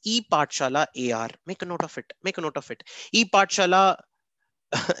as ePathshala AR. Make a note of it. Make a note of it. ePathshala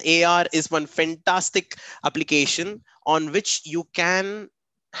AR is one fantastic application on which you can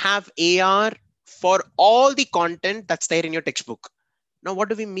have AR for all the content that's there in your textbook. Now, what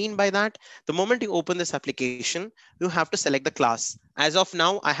do we mean by that? The moment you open this application, you have to select the class. As of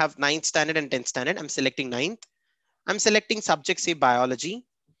now, I have 9th standard and 10th standard. I'm selecting 9th. I'm selecting subject, say biology.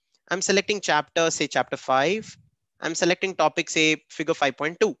 I'm selecting chapter, say chapter 5. I'm selecting topic, say figure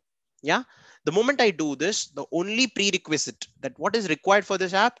 5.2. Yeah. The moment I do this, the only prerequisite that what is required for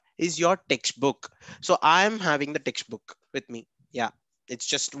this app is your textbook. So I'm having the textbook with me. Yeah. It's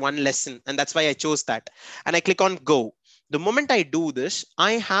just one lesson, and that's why I chose that. And I click on go. The moment I do this,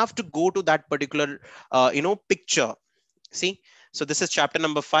 I have to go to that particular, picture. See, so this is chapter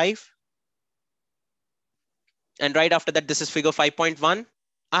number 5. And right after that, this is figure 5.1.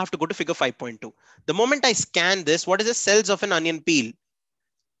 I have to go to figure 5.2. The moment I scan this, what is the cells of an onion peel?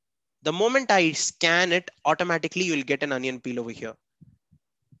 The moment I scan it, automatically you'll get an onion peel over here.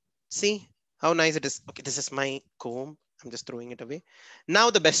 See how nice it is. Okay, this is my comb. I'm just throwing it away. Now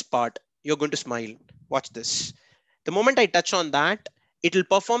the best part, you're going to smile. Watch this. The moment I touch on that, it will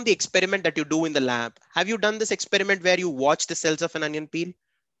perform the experiment that you do in the lab. Have you done this experiment where you watch the cells of an onion peel?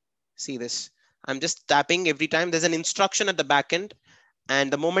 See this. I'm just tapping every time. There's an instruction at the back end.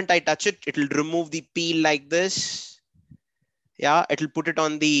 And the moment I touch it, it'll remove the peel like this. Yeah, it'll put it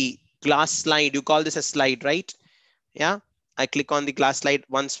on the glass slide. You call this a slide, right? Yeah, I click on the glass slide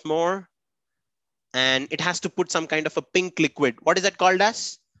once more, and it has to put some kind of a pink liquid. What is that called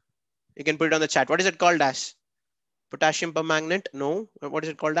as? You can put it on the chat. What is it called as? Potassium permanganate? No. What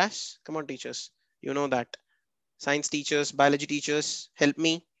is it called as? Come on, teachers. You know that. Science teachers, biology teachers, help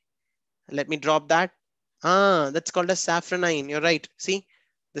me. Let me drop that. Ah, that's called as safranine. You're right. See,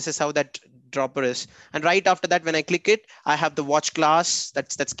 this is how that dropper is. And right after that, when I click it, I have the watch glass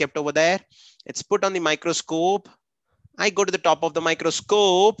that's kept over there. It's put on the microscope. I go to the top of the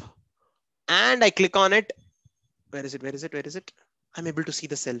microscope and I click on it. Where is it? Where is it? Where is it? I'm able to see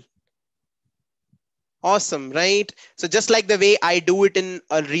the cell. Awesome, right? So just like the way I do it in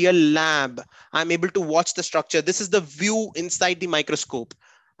a real lab, I'm able to watch the structure. This is the view inside the microscope.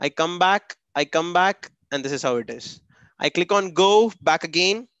 I come back, and this is how it is. I click on go, back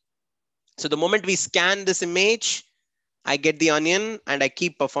again. So the moment we scan this image, I get the onion and I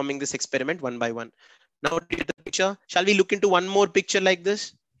keep performing this experiment one by one. Now do you get the picture? Shall we look into one more picture like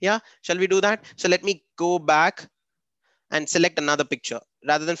this? Yeah, shall we do that? So let me go back and select another picture.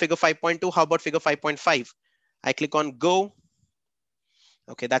 Rather than figure 5.2, how about figure 5.5? I click on go.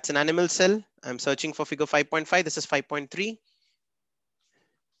 Okay, that's an animal cell. I'm searching for figure 5.5. This is 5.3.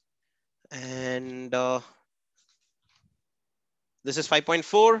 And this is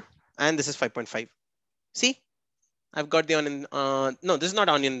 5.4. And this is 5.5. See, I've got the onion. No, this is not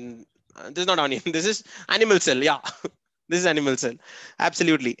onion. This is not onion. This is animal cell. Yeah. This is animal cell.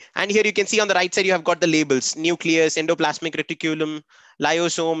 Absolutely. And here you can see on the right side, you have got the labels: nucleus, endoplasmic reticulum,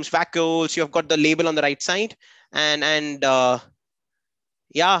 lysosomes, vacuoles. You have got the label on the right side. And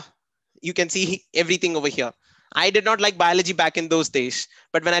yeah, you can see everything over here. I did not like biology back in those days.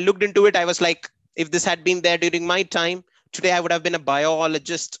 But when I looked into it, I was like, if this had been there during my time, today I would have been a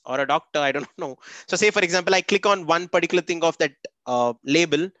biologist or a doctor. I don't know. So say, for example, I click on one particular thing of that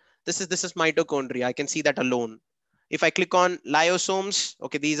label. This is mitochondria. I can see that alone. If I click on lysosomes,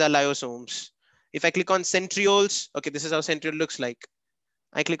 okay, these are lysosomes. If I click on centrioles, okay, this is how centriole looks like.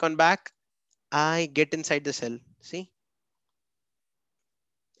 I click on back, I get inside the cell. See,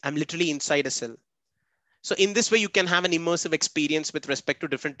 I'm literally inside a cell. So in this way, you can have an immersive experience with respect to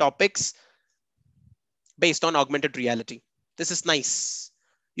different topics based on augmented reality. This is nice.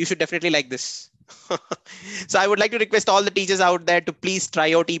 You should definitely like this. So I would like to request all the teachers out there to please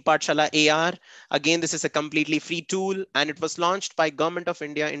try out ePathshala AR. Again, this is a completely free tool and it was launched by Government of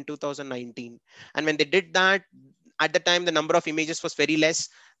India in 2019. And when they did that, at the time, the number of images was very less.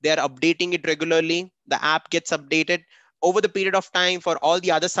 They are updating it regularly. The app gets updated. Over the period of time for all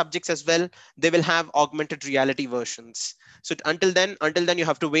the other subjects as well, they will have augmented reality versions. So until then, you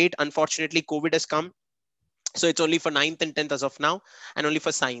have to wait. Unfortunately, COVID has come. So it's only for 9th and 10th as of now, and only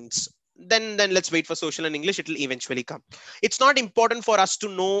for science. Then let's wait for social and English. It will eventually come. It's not important for us to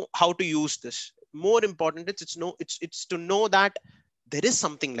know how to use this. More important, it's to know that there is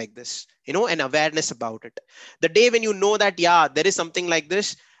something like this, an awareness about it. The day when you know that, yeah, there is something like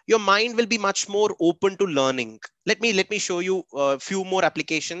this, your mind will be much more open to learning. Let me show you a few more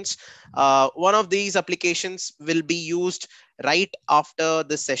applications. One of these applications will be used right after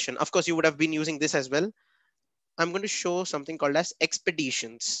this session. Of course, you would have been using this as well. I'm going to show something called as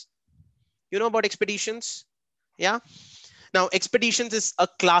expeditions. You know about expeditions? Yeah. Now, expeditions is a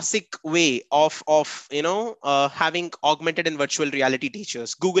classic way of having augmented and virtual reality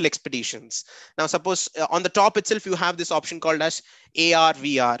teachers. Google Expeditions. Now, suppose on the top itself, you have this option called as AR,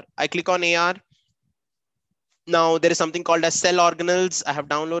 VR. I click on AR. Now, there is something called as cell organelles. I have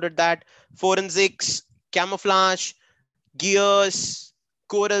downloaded that. Forensics, camouflage, gears,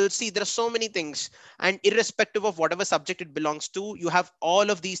 coral. See, there are so many things. And irrespective of whatever subject it belongs to, you have all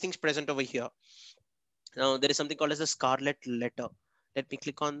of these things present over here. Now, there is something called as a Scarlet Letter. Let me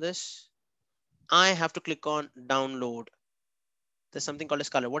click on this. I have to click on download. There's something called a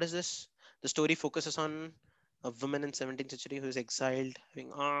Scarlet. What is this? The story focuses on a woman in 17th century who is exiled.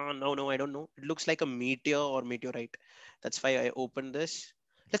 No, I don't know. It looks like a meteor or meteorite. That's why I opened this.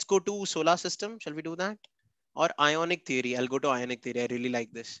 Let's go to solar system. Shall we do that? Or ionic theory. I'll go to ionic theory. I really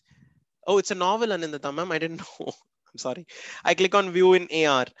like this. Oh, it's a novel, Anindita ma'am. I didn't know. I'm sorry. I click on view in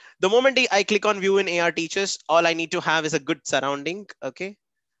AR. The moment I click on view in AR, teachers, all I need to have is a good surrounding. Okay.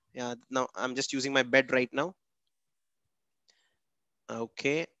 Yeah. Now I'm just using my bed right now.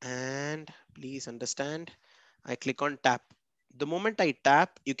 Okay. And please understand, I click on tap. The moment I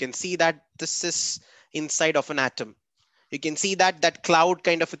tap, you can see that this is inside of an atom. You can see that cloud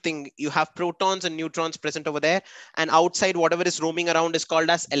kind of a thing. You have protons and neutrons present over there, and outside whatever is roaming around is called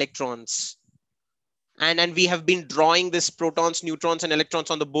as electrons. And we have been drawing this protons, neutrons, and electrons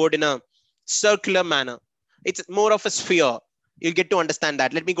on the board in a circular manner. It's more of a sphere. You'll get to understand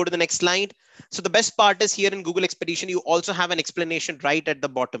that. Let me go to the next slide. So the best part is here in Google Expedition, you also have an explanation right at the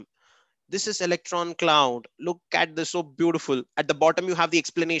bottom. This is electron cloud. Look at this, so beautiful. At the bottom, you have the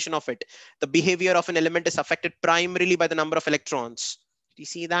explanation of it. The behavior of an element is affected primarily by the number of electrons. Do you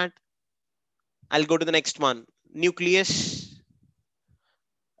see that? I'll go to the next one. Nucleus.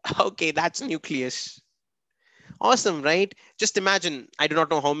 Okay, that's nucleus. Awesome, right? Just imagine, I do not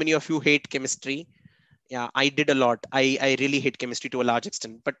know how many of you hate chemistry. Yeah, I did a lot. I really hate chemistry to a large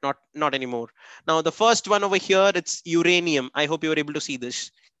extent, but not anymore. Now, the first one over here, it's uranium. I hope you were able to see this.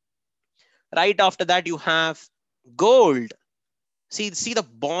 Right after that, you have gold. See the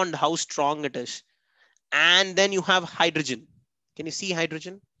bond, how strong it is. And then you have hydrogen. Can you see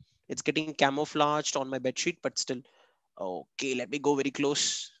hydrogen? It's getting camouflaged on my bedsheet, but still. Okay, let me go very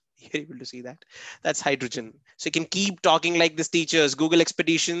close. You're able to see that. That's hydrogen. So you can keep talking like this, teachers. Google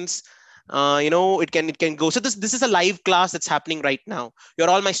Expeditions. It can go. So this is a live class that's happening right now. You're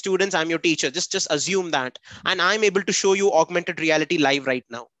all my students. I'm your teacher. Just assume that, and I'm able to show you augmented reality live right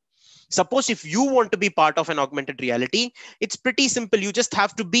now. Suppose if you want to be part of an augmented reality, it's pretty simple. You just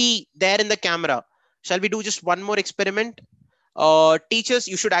have to be there in the camera. Shall we do just one more experiment? Teachers,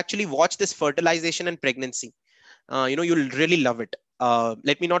 you should actually watch this fertilization and pregnancy. You'll really love it.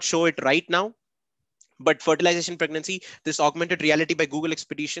 Let me not show it right now, but fertilization pregnancy, this augmented reality by Google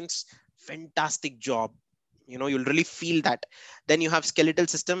Expeditions, fantastic job. You'll really feel that. Then you have skeletal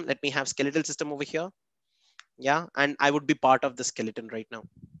system. Let me have skeletal system over here. Yeah, and I would be part of the skeleton right now.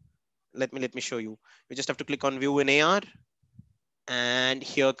 Let me show you. You just have to click on view in AR, and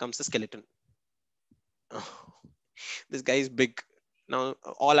here comes the skeleton. Oh, this guy is big. Now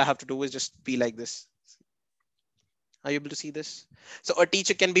all I have to do is just be like this. Are you able to see this? So a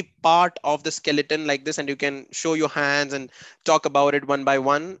teacher can be part of the skeleton like this, and you can show your hands and talk about it one by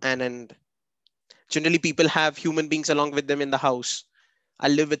one. And generally people have human beings along with them in the house. I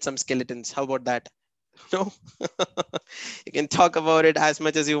live with some skeletons. How about that? No. You can talk about it as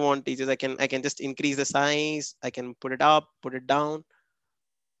much as you want, teachers. I can just increase the size. I can put it up, put it down.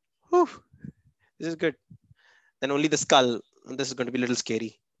 Whew. This is good. Then only the skull. This is going to be a little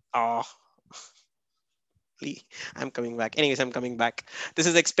scary. Oh, I'm coming back. Anyways, I'm coming back. This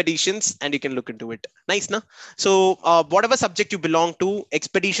is expeditions, and you can look into it. Nice, na? So whatever subject you belong to,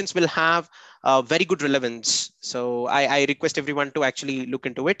 expeditions will have very good relevance. So I request everyone to actually look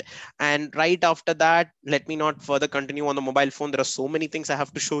into it. And right after that, let me not further continue on the mobile phone. There are so many things I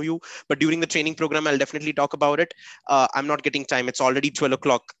have to show you, but during the training program, I'll definitely talk about it. I'm not getting time. It's already 12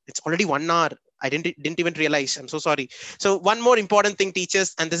 o'clock. It's already 1 hour. I didn't even realize. I'm so sorry. So one more important thing,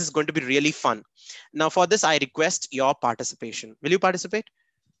 teachers, and this is going to be really fun. Now for this, I request your participation. Will you participate?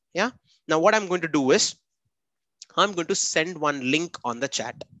 Yeah. Now what I'm going to do is I'm going to send one link on the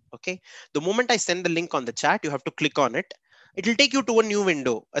chat. Okay. The moment I send the link on the chat, you have to click on it. It will take you to a new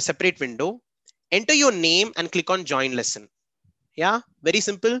window, a separate window. Enter your name and click on join lesson. Yeah. Very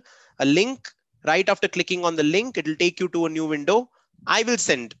simple. A link. Right after clicking on the link, it will take you to a new window. I will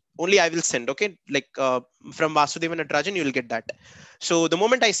send. Only I will send. Okay. Like from Vasudevan Natarajan, you will get that. So the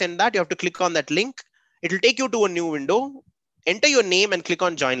moment I send that, you have to click on that link. It will take you to a new window. Enter your name and click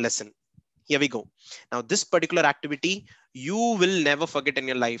on join lesson. Here we go. Now this particular activity, you will never forget in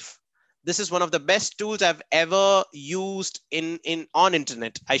your life. This is one of the best tools I've ever used on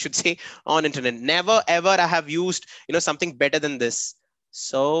internet. I should say on internet. Never ever I have used something better than this.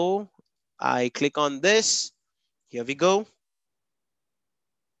 So I click on this. Here we go.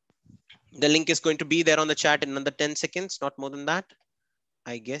 The link is going to be there on the chat in another 10 seconds, not more than that,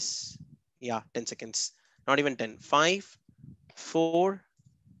 I guess. Yeah, 10 seconds, not even 10. 5, 4,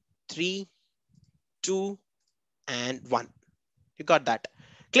 3, 2, and 1. You got that.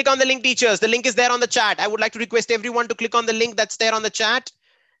 Click on the link, teachers. The link is there on the chat. I would like to request everyone to click on the link that's there on the chat.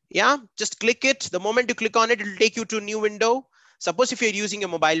 Yeah, just click it. The moment you click on it, it will take you to a new window. Suppose if you're using a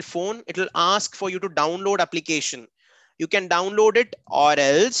mobile phone, it will ask for you to download application. You can download it, or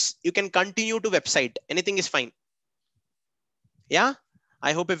else you can continue to website. Anything is fine. Yeah,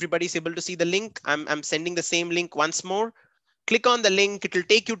 I hope everybody's able to see the link. I'm sending the same link once more. Click on the link. It will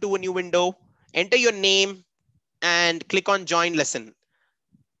take you to a new window. Enter your name. and click on join lesson.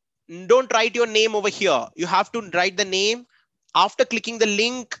 Don't write your name over here. You have to write the name after clicking the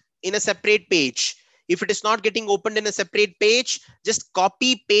link in a separate page. If it is not getting opened in a separate page, just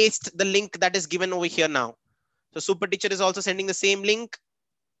copy paste the link that is given over here now. So Super Teacher is also sending the same link.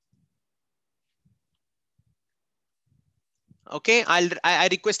 Okay, I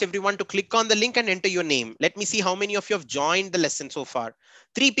request everyone to click on the link and enter your name. Let me see how many of you have joined the lesson so far.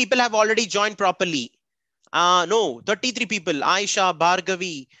 3 people have already joined properly. No, 33 people. Aisha,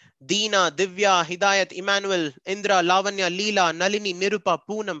 Bhargavi, Deena, Divya, Hidayat, Emmanuel, Indra, Lavanya, Leela, Nalini, Nirupa,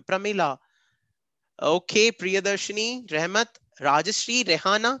 Poonam, Pramila. Okay, Priyadarshini, Rehmat, Rajashri,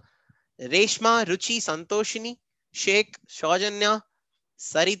 Rehana, Reshma, Ruchi, Santoshini, Sheikh, Shojanya,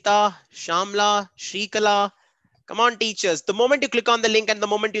 Sarita, Shamla, Shrikala. Come on, teachers. The moment you click on the link and the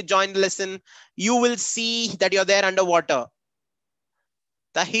moment you join the lesson, you will see that you're there underwater.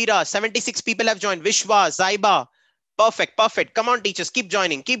 Tahira, 76 people have joined. Vishwa, Zaiba. Perfect, perfect. Come on, teachers. Keep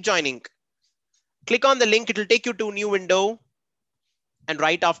joining, keep joining. Click on the link. It will take you to a new window. And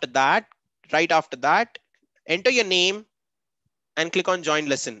right after that, enter your name and click on join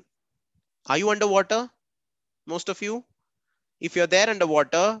lesson. Are you underwater? Most of you? If you're there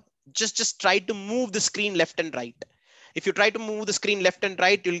underwater, just try to move the screen left and right. If you try to move the screen left and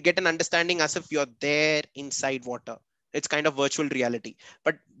right, you'll get an understanding as if you're there inside water. It's kind of virtual reality,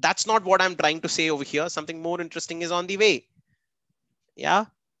 but that's not what I'm trying to say over here. Something more interesting is on the way. Yeah.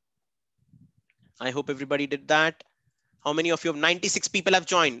 I hope everybody did that. How many of you have 96 people have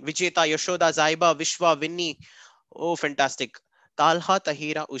joined? Vijeta, Yashoda, Zaiba, Vishwa, Vinny. Oh, fantastic. Talha,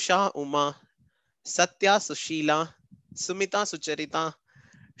 Tahira, Usha, Uma, Satya, Sushila, Sumita, Sucharita,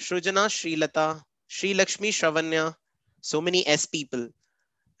 Shrujana, Srilata, Sri Lakshmi, Shravanya. So many S people.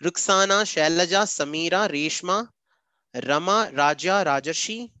 Ruxana, Shailaja, Samira, Reshma, Rama, Raja,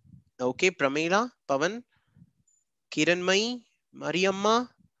 Rajarshi. Okay, Pramila, Pavan, Kiranmai, Mariamma,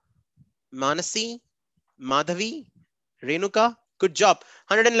 Manasi, Madhavi, Renuka. Good job.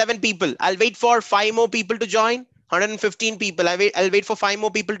 111 people. I'll wait for 5 more people to join. 115 people. I'll wait for 5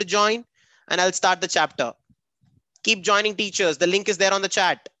 more people to join and I'll start the chapter. Keep joining, teachers. The link is there on the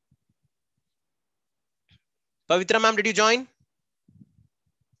chat. Pavitra ma'am, did you join?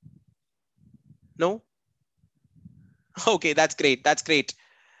 No? Okay, that's great. That's great.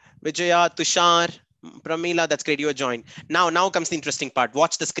 Vijaya, Tushar, Pramila, that's great. You joined. Now comes the interesting part.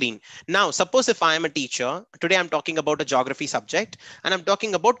 Watch the screen. Now, suppose if I am a teacher, today I'm talking about a geography subject and I'm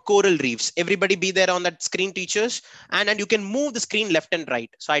talking about coral reefs. Everybody be there on that screen, teachers, and you can move the screen left and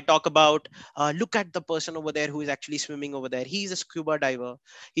right. So I talk about, look at the person over there who is actually swimming over there. He's a scuba diver.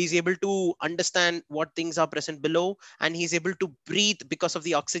 He's able to understand what things are present below and he's able to breathe because of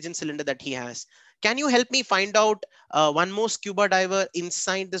the oxygen cylinder that he has. Can you help me find out one more scuba diver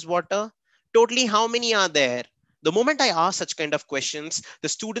inside this water? Totally, how many are there? The moment I ask such kind of questions, the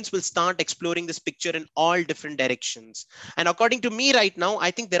students will start exploring this picture in all different directions. And according to me right now,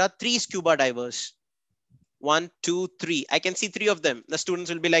 I think there are 3 scuba divers. 1, 2, 3. I can see 3 of them. The students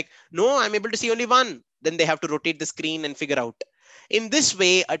will be like, no, I'm able to see only 1. Then they have to rotate the screen and figure out. In this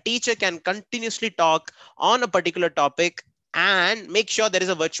way, a teacher can continuously talk on a particular topic and make sure there is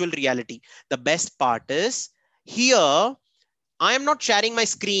a virtual reality. The best part is here, I am not sharing my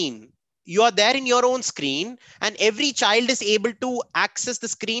screen. You are there in your own screen and every child is able to access the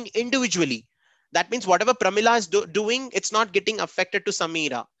screen individually. That means whatever Pramila is doing, it's not getting affected to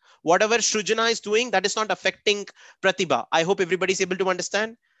Samira. Whatever Shrujana is doing, that is not affecting Pratibha. I hope everybody is able to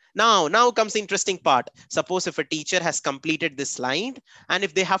understand. Now comes the interesting part. Suppose if a teacher has completed this slide and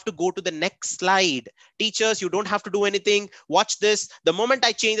if they have to go to the next slide, teachers, you don't have to do anything. Watch this. The moment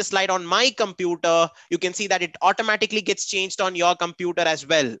I change the slide on my computer, you can see that it automatically gets changed on your computer as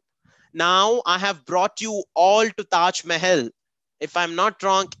well. Now I have brought you all to Taj Mahal. If I'm not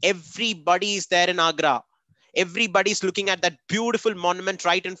wrong, everybody is there in Agra. Everybody's looking at that beautiful monument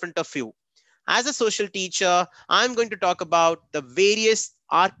right in front of you. As a social teacher, I'm going to talk about the various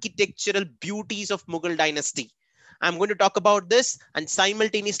architectural beauties of Mughal dynasty. I'm going to talk about this and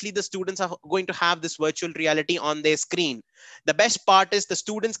simultaneously the students are going to have this virtual reality on their screen. The best part is the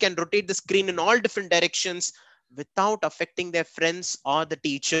students can rotate the screen in all different directions without affecting their friends or the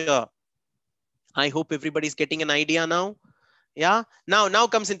teacher. I hope everybody's getting an idea now. Yeah. Now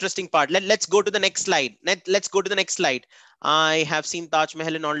comes interesting part. Let's go to the next slide. Let's go to the next slide. I have seen Taj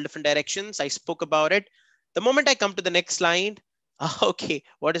Mahal in all different directions. I spoke about it. The moment I come to the next slide, okay,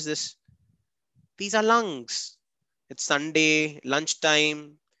 what is this? These are lungs. It's Sunday,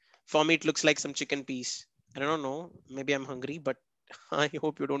 lunchtime. For me, it looks like some chicken piece. I don't know. Maybe I'm hungry, but I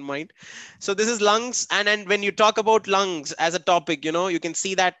hope you don't mind. So this is lungs, and when you talk about lungs as a topic, you can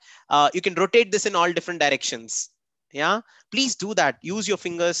see that you can rotate this in all different directions. Yeah, please do that. Use your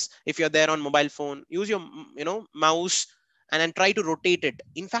fingers if you're there on mobile phone. Use your mouse and then try to rotate it.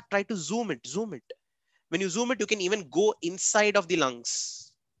 In fact, try to zoom it. Zoom it. When you zoom it, you can even go inside of the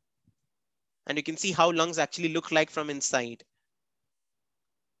lungs, and you can see how lungs actually look like from inside.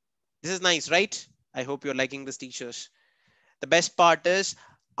 This is nice, right? I hope you're liking this, teachers. The best part is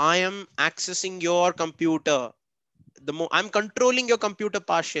I am accessing your computer. I'm controlling your computer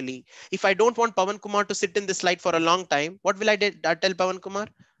partially. If I don't want Pawan Kumar to sit in this slide for a long time, what will I tell Pawan Kumar?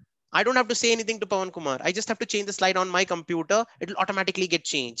 I don't have to say anything to Pawan Kumar. I just have to change the slide on my computer. It'll automatically get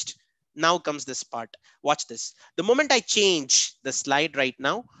changed. Now comes this part. Watch this. The moment I change the slide right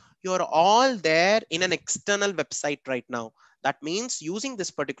now, you're all there in an external website right now. That means using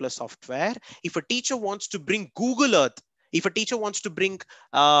this particular software, if a teacher wants to bring Google Earth, if a teacher wants to bring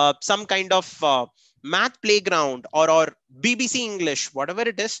some kind of math playground or BBC English, whatever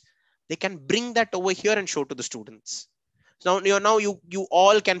it is, they can bring that over here and show to the students. So now you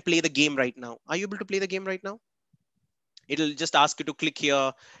all can play the game right now. Are you able to play the game right now? It'll just ask you to click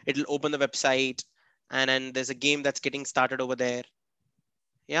here. It'll open the website, and then there's a game that's getting started over there.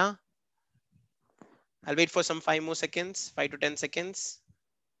 Yeah. I'll wait for some 5 more seconds, 5 to 10 seconds.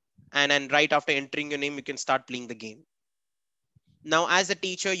 And then right after entering your name, you can start playing the game. Now, as a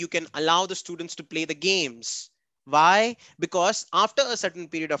teacher, you can allow the students to play the games. Why? Because after a certain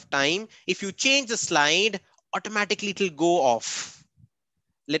period of time, if you change the slide, automatically it will go off.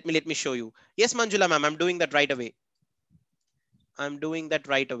 Let me show you. Yes, Manjula ma'am, I'm doing that right away. I'm doing that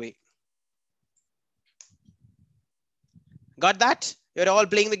right away. Got that? You're all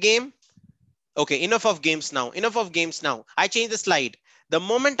playing the game? Okay, enough of games now. Enough of games now. I changed the slide. The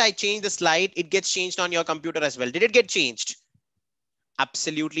moment I change the slide, it gets changed on your computer as well. Did it get changed?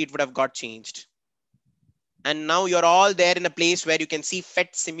 Absolutely, it would have got changed. And now you're all there in a place where you can see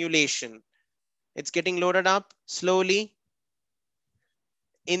PhET simulation. It's getting loaded up slowly.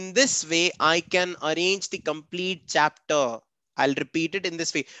 In this way, I can arrange the complete chapter. I'll repeat it in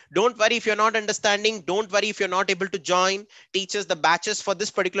this way. Don't worry if you're not understanding. Don't worry if you're not able to join. Teachers, the batches for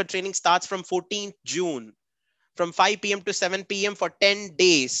this particular training starts from 14th June, from 5 p.m. to 7 p.m. for 10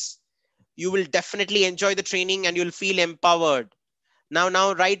 days. You will definitely enjoy the training and you'll feel empowered.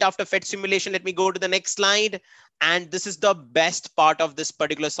 Now, right after PhET simulation, let me go to the next slide. And this is the best part of this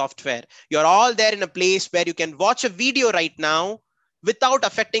particular software. You're all there in a place where you can watch a video right now without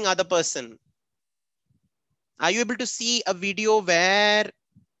affecting other person. Are you able to see a video where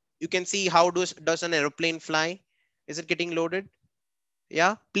you can see how does an aeroplane fly? Is it getting loaded?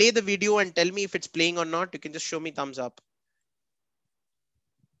 Yeah, play the video and tell me if it's playing or not. You can just show me thumbs up.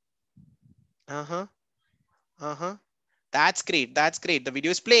 That's great. That's great. The video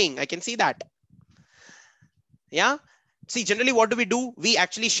is playing. I can see that. Yeah. See, generally what do? We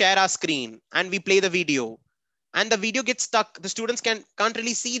actually share our screen and we play the video, and the video gets stuck. The students can't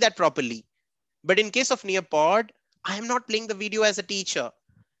really see that properly. But in case of Nearpod, I am not playing the video as a teacher,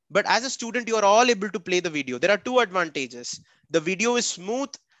 but as a student, you are all able to play the video. There are two advantages. The video is smooth,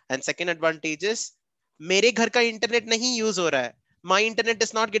 and second advantage is, मेरे घर का internet नहीं use हो रहा है. My internet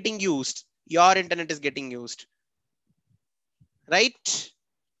is not getting used. Your internet is getting used. Right?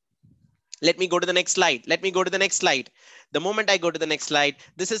 Let me go to the next slide. Let me go to the next slide. The moment I go to the next slide,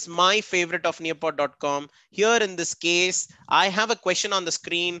 this is my favorite of nearpod.com. Here in this case, I have a question on the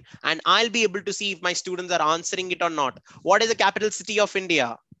screen and I'll be able to see if my students are answering it or not. What is the capital city of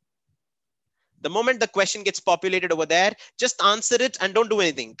India? The moment the question gets populated over there, just answer it and don't do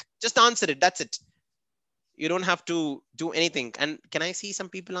anything. Just answer it. That's it. You don't have to do anything. And can I see some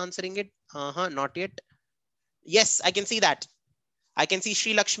people answering it? Not yet. Yes, I can see that. I can see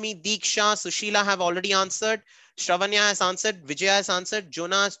Sri Lakshmi, Deeksha, Sushila have already answered. Shravanya has answered. Vijaya has answered.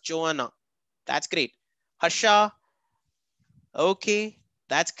 Jonas, Joanna. That's great. Harsha. Okay,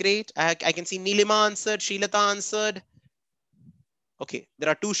 that's great. I can see Nilima answered. Srilata answered. Okay, there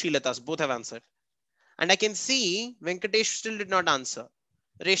are two Shrilatas. Both have answered. And I can see Venkatesh still did not answer.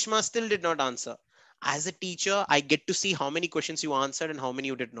 Reshma still did not answer. As a teacher, I get to see how many questions you answered and how many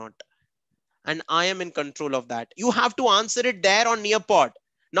you did not. And I am in control of that. You have to answer it there on Nearpod,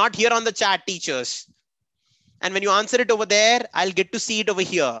 not here on the chat, teachers. And when you answer it over there, I'll get to see it over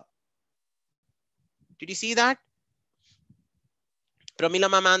here. Did you see that? Pramila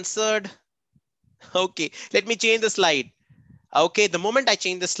ma'am answered. Okay, let me change the slide. Okay, the moment I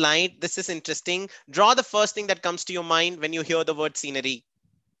change the slide, this is interesting. Draw the first thing that comes to your mind when you hear the word scenery.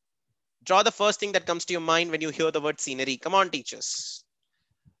 Draw the first thing that comes to your mind when you hear the word scenery. Come on, teachers.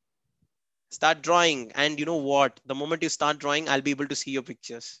 Start drawing. And you know what? The moment you start drawing, I'll be able to see your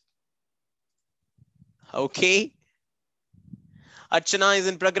pictures. Okay. Archana is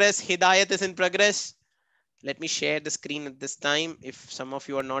in progress. Hidayat is in progress. Let me share the screen at this time. If some of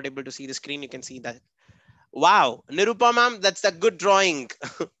you are not able to see the screen, you can see that. Wow. Nirupa ma'am, that's a good drawing.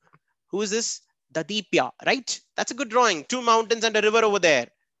 Who is this? Dadipya, right? That's a good drawing. Two mountains and a river over there.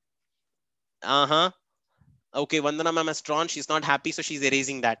 Uh-huh. Okay, Vandana ma'am has drawn. She's not happy, so she's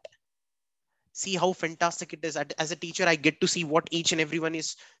erasing that. See how fantastic it is. As a teacher, I get to see what each and everyone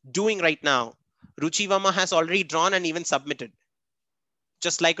is doing right now. Ruchi Vama has already drawn and even submitted,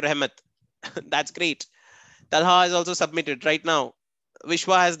 just like Rahmat. That's great. Talha has also submitted right now.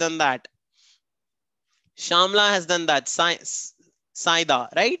 Vishwa has done that. Shamla has done that. Saida,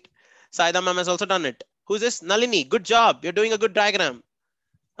 right? Saida ma'am has also done it. Who's this? Nalini. Good job. You're doing a good diagram.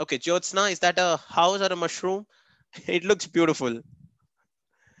 Okay, Jyotsna, is that a house or a mushroom? It looks beautiful.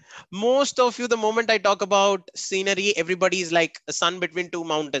 Most of you, the moment I talk about scenery, everybody is like a sun between two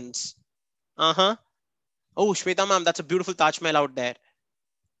mountains. Uh-huh. Oh, Shweta ma'am, that's a beautiful Taj Mahal out there.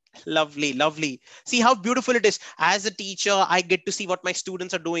 Lovely, lovely. See how beautiful it is. As a teacher, I get to see what my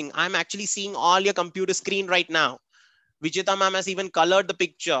students are doing. I'm actually seeing all your computer screen right now. Vijita ma'am has even colored the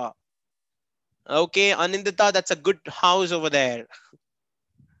picture. Okay, Anindita, that's a good house over there.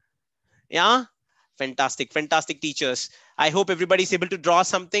 Yeah, fantastic, fantastic teachers. I hope everybody's able to draw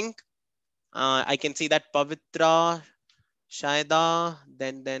something. I can see that Pavitra, Shaida,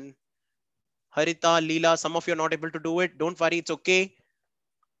 then Harita, Leela, some of you are not able to do it. Don't worry, it's okay.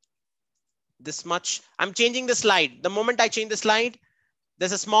 This much. I'm changing the slide. The moment I change the slide,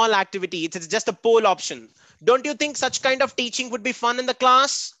 there's a small activity. It's just a poll option. Don't you think such kind of teaching would be fun in the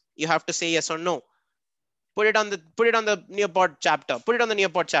class? You have to say yes or no. Put it on the Nearpod chapter. Put it on the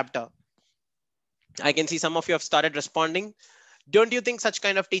Nearpod chapter. I can see some of you have started responding. Don't you think such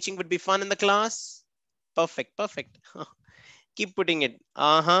kind of teaching would be fun in the class? Perfect, perfect. Keep putting it.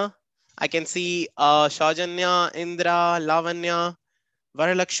 Uh-huh. I can see Shajanya, Indra, Lavanya,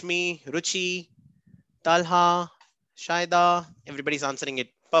 Varalakshmi, Ruchi, Talha, Shaida. Everybody's answering it.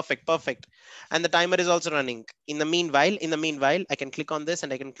 Perfect, perfect. And the timer is also running. In the meanwhile, I can click on this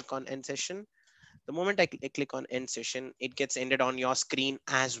and I can click on end session. The moment I click on end session, it gets ended on your screen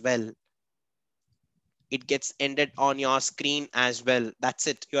as well. It gets ended on your screen as well. That's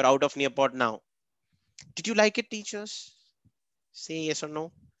it. You're out of Nearpod now. Did you like it, teachers? Say yes or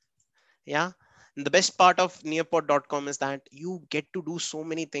no. Yeah. And the best part of nearpod.com is that you get to do so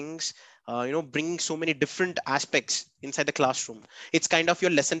many things, bringing so many different aspects inside the classroom. It's kind of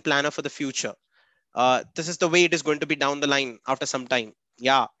your lesson planner for the future. This is the way it is going to be down the line after some time.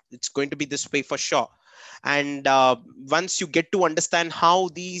 Yeah, it's going to be this way for sure. And once you get to understand how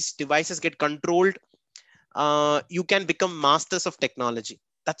these devices get controlled, you can become masters of technology.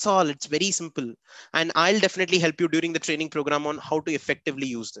 That's all. It's very simple. And I'll definitely help you during the training program on how to effectively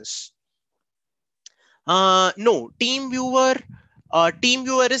use this. No, TeamViewer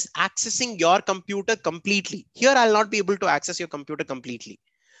is accessing your computer completely. Here, I'll not be able to access your computer completely.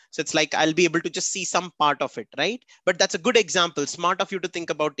 So it's like I'll be able to just see some part of it, right? But that's a good example. Smart of you to think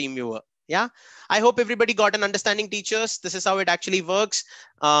about TeamViewer. Yeah, I hope everybody got an understanding, teachers. This is how it actually works.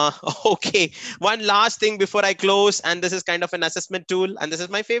 Okay, one last thing before I close, and this is kind of an assessment tool, and this is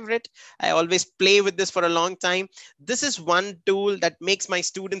my favorite. I always play with this for a long time. This is one tool that makes my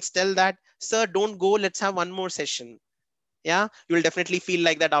students tell that, sir, don't go, let's have one more session. Yeah, you will definitely feel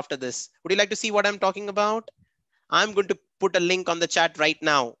like that after this. Would you like to see what I'm talking about? I'm going to put a link on the chat right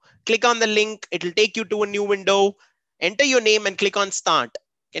now. Click on the link. It'll take you to a new window. Enter your name and click on start.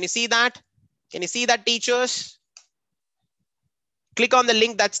 Can you see that? Can you see that, teachers? Click on the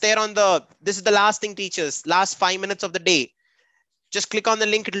link that's there on this is the last thing, teachers, last 5 minutes of the day. Just click on the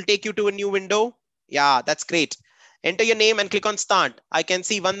link. It'll take you to a new window. Yeah, that's great. Enter your name and click on start. I can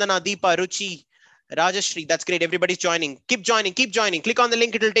see Vandana, Deepa, Ruchi, Rajashri. That's great. Everybody's joining. Keep joining. Keep joining. Click on the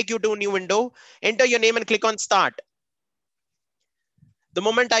link. It'll take you to a new window. Enter your name and click on start. The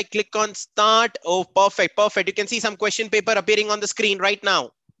moment I click on start, oh, perfect, perfect. You can see some question paper appearing on the screen right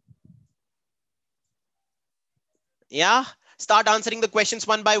now. Yeah, start answering the questions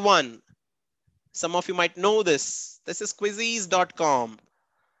one by one. Some of you might know this. This is Quizizz.com.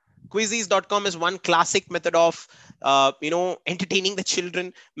 Quizizz.com is one classic method of, entertaining the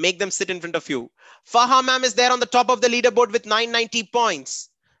children, make them sit in front of you. Faha ma'am is there on the top of the leaderboard with 990 points.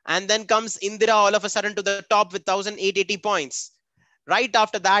 And then comes Indira all of a sudden to the top with 1880 points. Right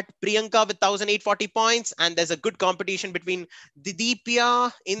after that, Priyanka with 1840 points. And there's a good competition between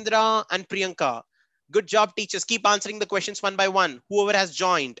Didipya, Indra, and Priyanka. Good job, teachers. Keep answering the questions one by one, whoever has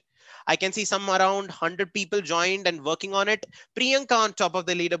joined. I can see some around 100 people joined and working on it. Priyanka on top of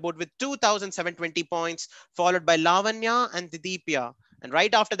the leaderboard with 2,720 points, followed by Lavanya and Didipya. And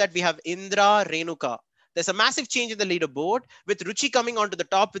right after that, we have Indra, Renuka. There's a massive change in the leaderboard with Ruchi coming onto the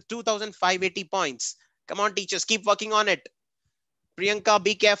top with 2,580 points. Come on, teachers, keep working on it. Priyanka,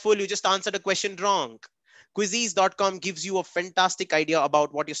 be careful. You just answered a question wrong. Quizzes.com gives you a fantastic idea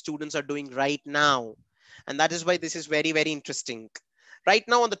about what your students are doing right now. And that is why this is very, very interesting. Right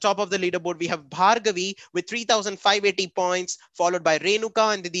now on the top of the leaderboard, we have Bhargavi with 3,580 points, followed by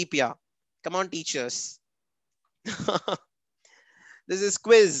Renuka and Didipya. Come on, teachers. This is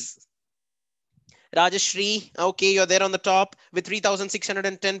quiz. Rajashri, okay, you're there on the top with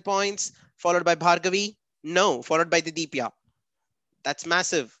 3,610 points, followed by Bhargavi. No, followed by Didipya. That's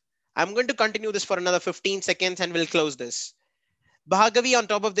massive. I'm going to continue this for another 15 seconds and we'll close this. Bhargavi on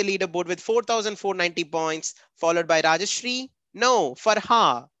top of the leaderboard with 4,490 points, followed by Rajashri. No,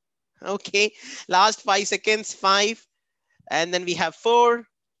 Farha. Okay, last 5 seconds, 5. And then we have 4,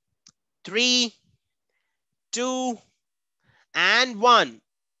 3, 2, and 1.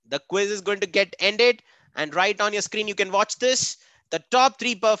 The quiz is going to get ended. And right on your screen, you can watch this. The top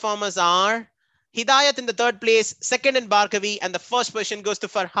 3 performers are Hidayat in the 3rd place, 2nd in Bhargavi, and the 1st position goes to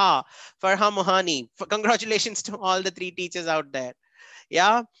Farha Mohani. Congratulations to all the 3 teachers out there.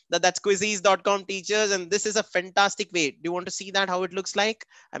 Yeah, that's quizzes.com teachers, and this is a fantastic way. Do you want to see that, how it looks like?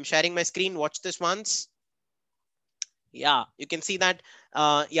 I'm sharing my screen. Watch this once. Yeah, you can see that.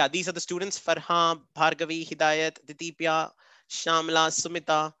 Yeah, these are the students: Farha, Bhargavi, Hidayat, Didipya, Shamla,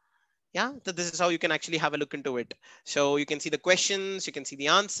 Sumita. Yeah, so this is how you can actually have a look into it. So you can see the questions, you can see the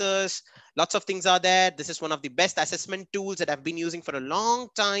answers, lots of things are there. This is one of the best assessment tools that I've been using for a long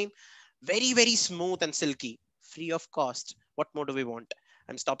time. Very, very smooth and silky, free of cost. What more do we want?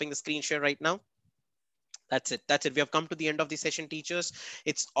 I'm stopping the screen share right now. That's it. That's it. We have come to the end of the session, teachers.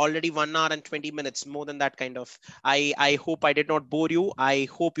 It's already 1 hour and 20 minutes, more than that kind of. I hope I did not bore you. I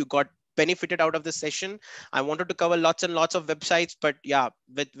hope you got benefited out of this session. I wanted to cover lots and lots of websites, but yeah,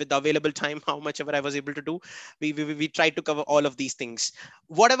 with the available time, how much ever I was able to do, we tried to cover all of these things.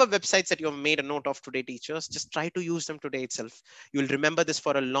 Whatever websites that you have made a note of today, teachers, just try to use them today itself. You'll remember this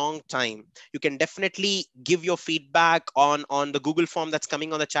for a long time. You can definitely give your feedback on the Google form that's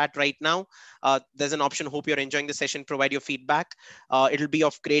coming on the chat right now. There's an option. Hope you're enjoying the session. Provide your feedback. It'll be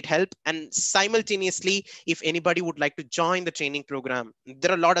of great help. And simultaneously, if anybody would like to join the training program,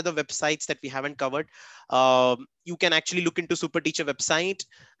 there are a lot of other websites that we haven't covered. You can actually look into Super Teacher website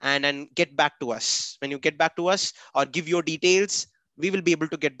and get back to us. When you get back to us or give your details, we will be able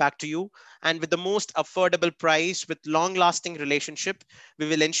to get back to you. And with the most affordable price, with long lasting relationship, we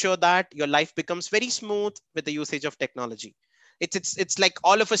will ensure that your life becomes very smooth with the usage of technology. It's like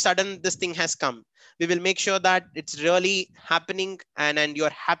all of a sudden this thing has come. We will make sure that it's really happening and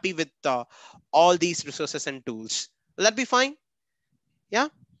you're happy with all these resources and tools. Will that be fine? Yeah.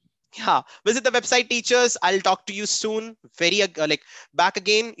 Yeah, visit the website, teachers. I'll talk to you soon. Very like back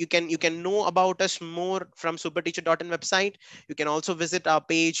again. You can know about us more from superteacher.in website. You can also visit our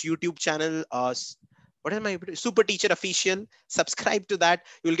page, YouTube channel. What is my Super Teacher Official? Subscribe to that.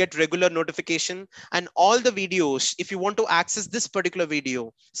 You'll get regular notification and all the videos. If you want to access this particular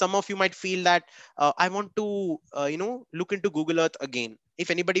video, some of you might feel that I want to look into Google Earth again.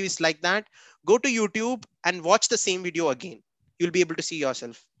 If anybody is like that, go to YouTube and watch the same video again. You'll be able to see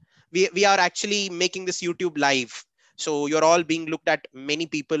yourself. We are actually making this YouTube live. So you're all being looked at, many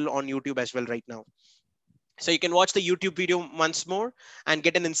people on YouTube as well right now. So you can watch the YouTube video once more and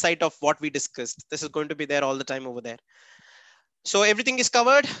get an insight of what we discussed. This is going to be there all the time over there. So everything is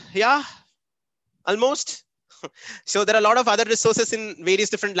covered. Yeah, almost. So there are a lot of other resources in various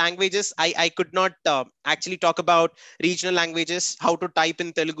different languages. I could not actually talk about regional languages, how to type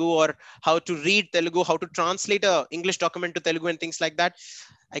in Telugu or how to read Telugu, how to translate a English document to Telugu and things like that.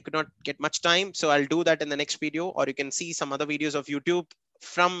 I could not get much time. So I'll do that in the next video, or you can see some other videos of YouTube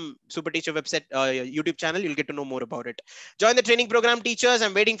from Super Teacher website, YouTube channel. You'll get to know more about it. Join the training program, teachers.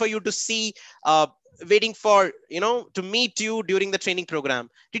 I'm waiting for you to see, waiting for, to meet you during the training program.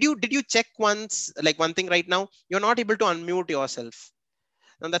 Did you check once, like one thing right now? You're not able to unmute yourself.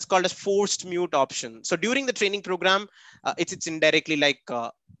 And that's called as forced mute option. So during the training program, it's indirectly like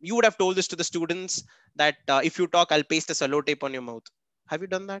you would have told this to the students that if you talk, I'll paste a cello tape on your mouth. Have you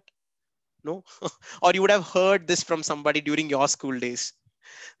done that? No? Or you would have heard this from somebody during your school days.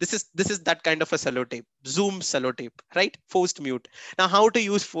 This is that kind of a cello tape, Zoom cello tape, right? Forced mute. Now, how to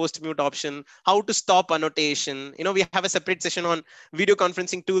use forced mute option, how to stop annotation. We have a separate session on video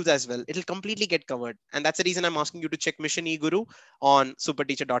conferencing tools as well. It'll completely get covered. And that's the reason I'm asking you to check Mission eGuru on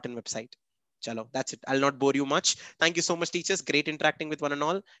superteacher.in website. Chalo, that's it. I'll not bore you much. Thank you so much, teachers. Great interacting with one and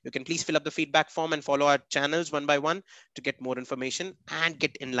all. You can please fill up the feedback form and follow our channels one by one to get more information and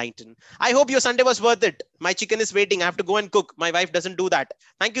get enlightened. I hope your Sunday was worth it. My chicken is waiting. I have to go and cook. My wife doesn't do that.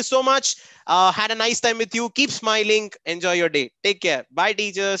 Thank you so much. Had a nice time with you. Keep smiling. Enjoy your day. Take care. Bye,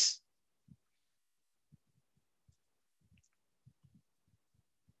 teachers.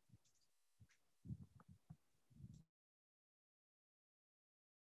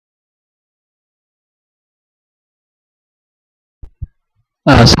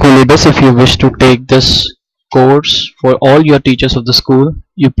 School leaders, if you wish to take this course for all your teachers of the school,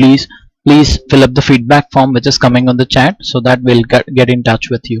 you please fill up the feedback form which is coming on the chat, so that we'll get in touch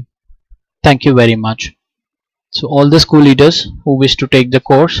with you. Thank you very much. So all the school leaders who wish to take the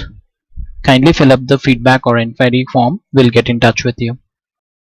course, kindly fill up the feedback or inquiry form. We'll get in touch with you.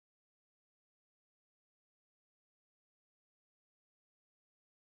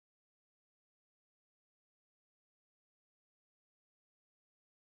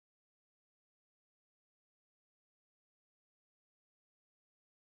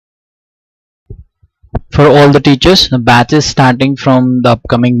 For all the teachers, the batch is starting from the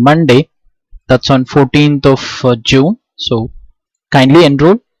upcoming Monday, that's on 14th of June. So kindly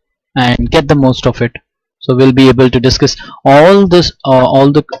enroll and get the most of it. So we'll be able to discuss all this,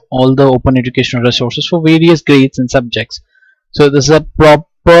 all the open educational resources for various grades and subjects. So this is a proper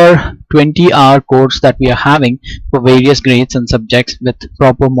 20-hour course that we are having for various grades and subjects with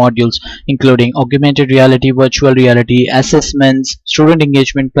proper modules including augmented reality, virtual reality, assessments, student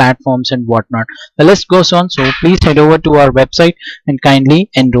engagement platforms and whatnot. The list goes on, so please head over to our website and kindly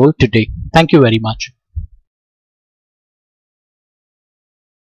enroll today. Thank you very much.